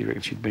 Apparently she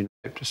reckons she'd been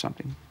raped or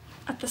something.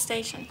 At the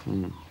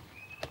station.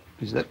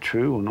 Is that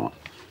true or not?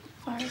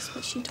 That is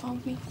what she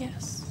told me,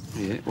 yes.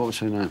 Yeah, what was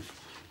her name?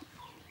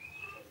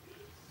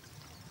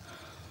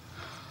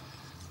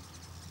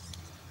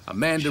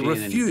 Amanda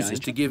refuses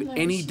to give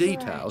any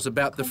details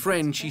about the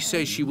friend she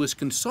says she was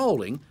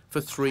consoling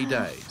for 3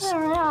 days.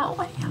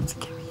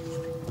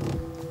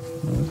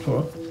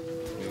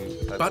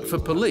 But for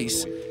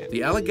police,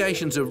 the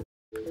allegations are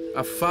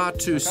far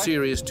too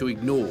serious to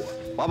ignore.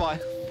 Bye-bye.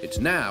 It's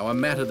now a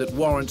matter that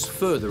warrants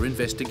further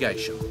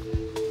investigation.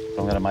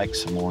 I'm going to make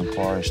some more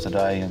inquiries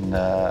today, and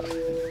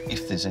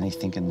if there's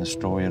anything in the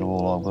story at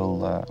all, I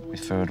will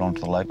refer it on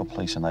to the local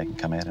police and they can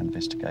come out and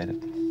investigate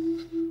it.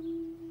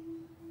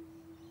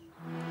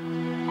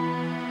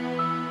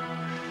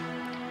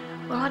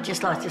 Well, I'd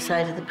just like to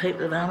say to the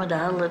people of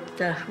Armidale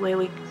that where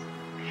we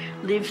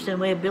lived and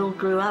where Bill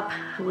grew up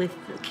with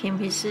Kim,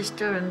 his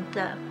sister, and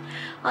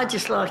I'd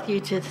just like you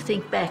to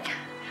think back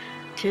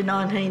to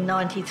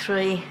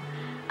 1993.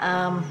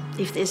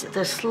 If there's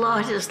the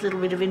slightest little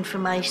bit of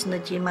information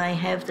that you may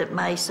have that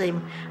may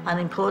seem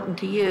unimportant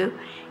to you,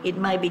 it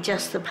may be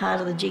just the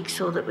part of the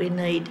jigsaw that we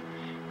need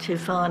to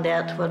find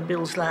out what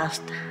Bill's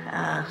last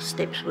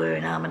steps were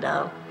in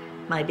Armidale,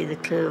 maybe the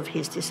clue of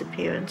his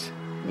disappearance.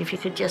 And if you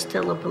could just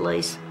tell the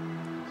police,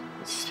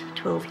 it's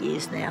 12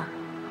 years now,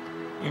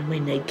 and we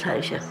need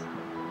closure.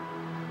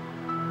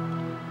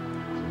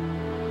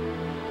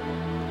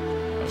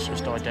 Let's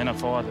just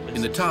identify that.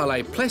 In the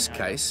Tale Pless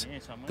case,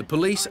 the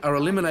police are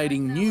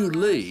eliminating new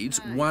leads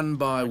one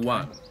by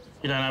one.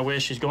 You don't know where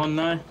she's gone,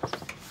 though?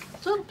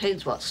 It all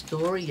depends what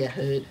story you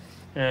heard.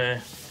 Yeah.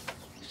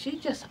 She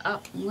just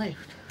up and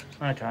left.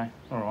 Okay,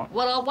 all right.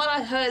 Well, what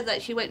I heard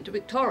that she went to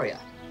Victoria.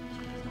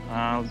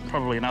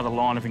 Probably another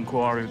line of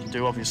inquiry to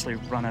do, obviously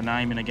run her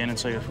name in again and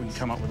see if we can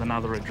come up with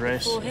another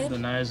address. Forehead. The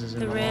nose is in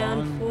the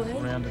round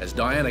forehead. Round. As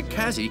Diana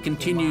Casey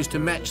continues to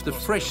match the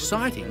fresh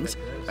sightings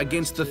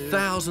against the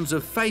thousands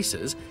of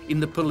faces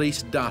in the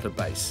police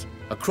database.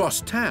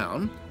 Across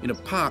town, in a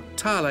park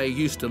Tale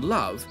used to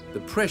love, the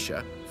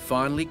pressure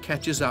finally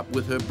catches up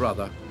with her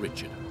brother,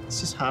 Richard. It's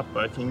just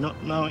heartbreaking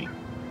not knowing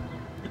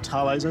that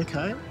Tale's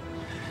okay.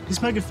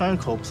 Just make a phone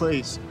call,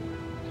 please.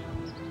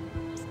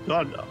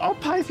 God, I'll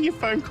pay for your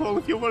phone call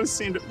if you want to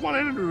send it. Want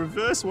it in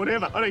reverse,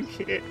 whatever, I don't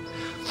care.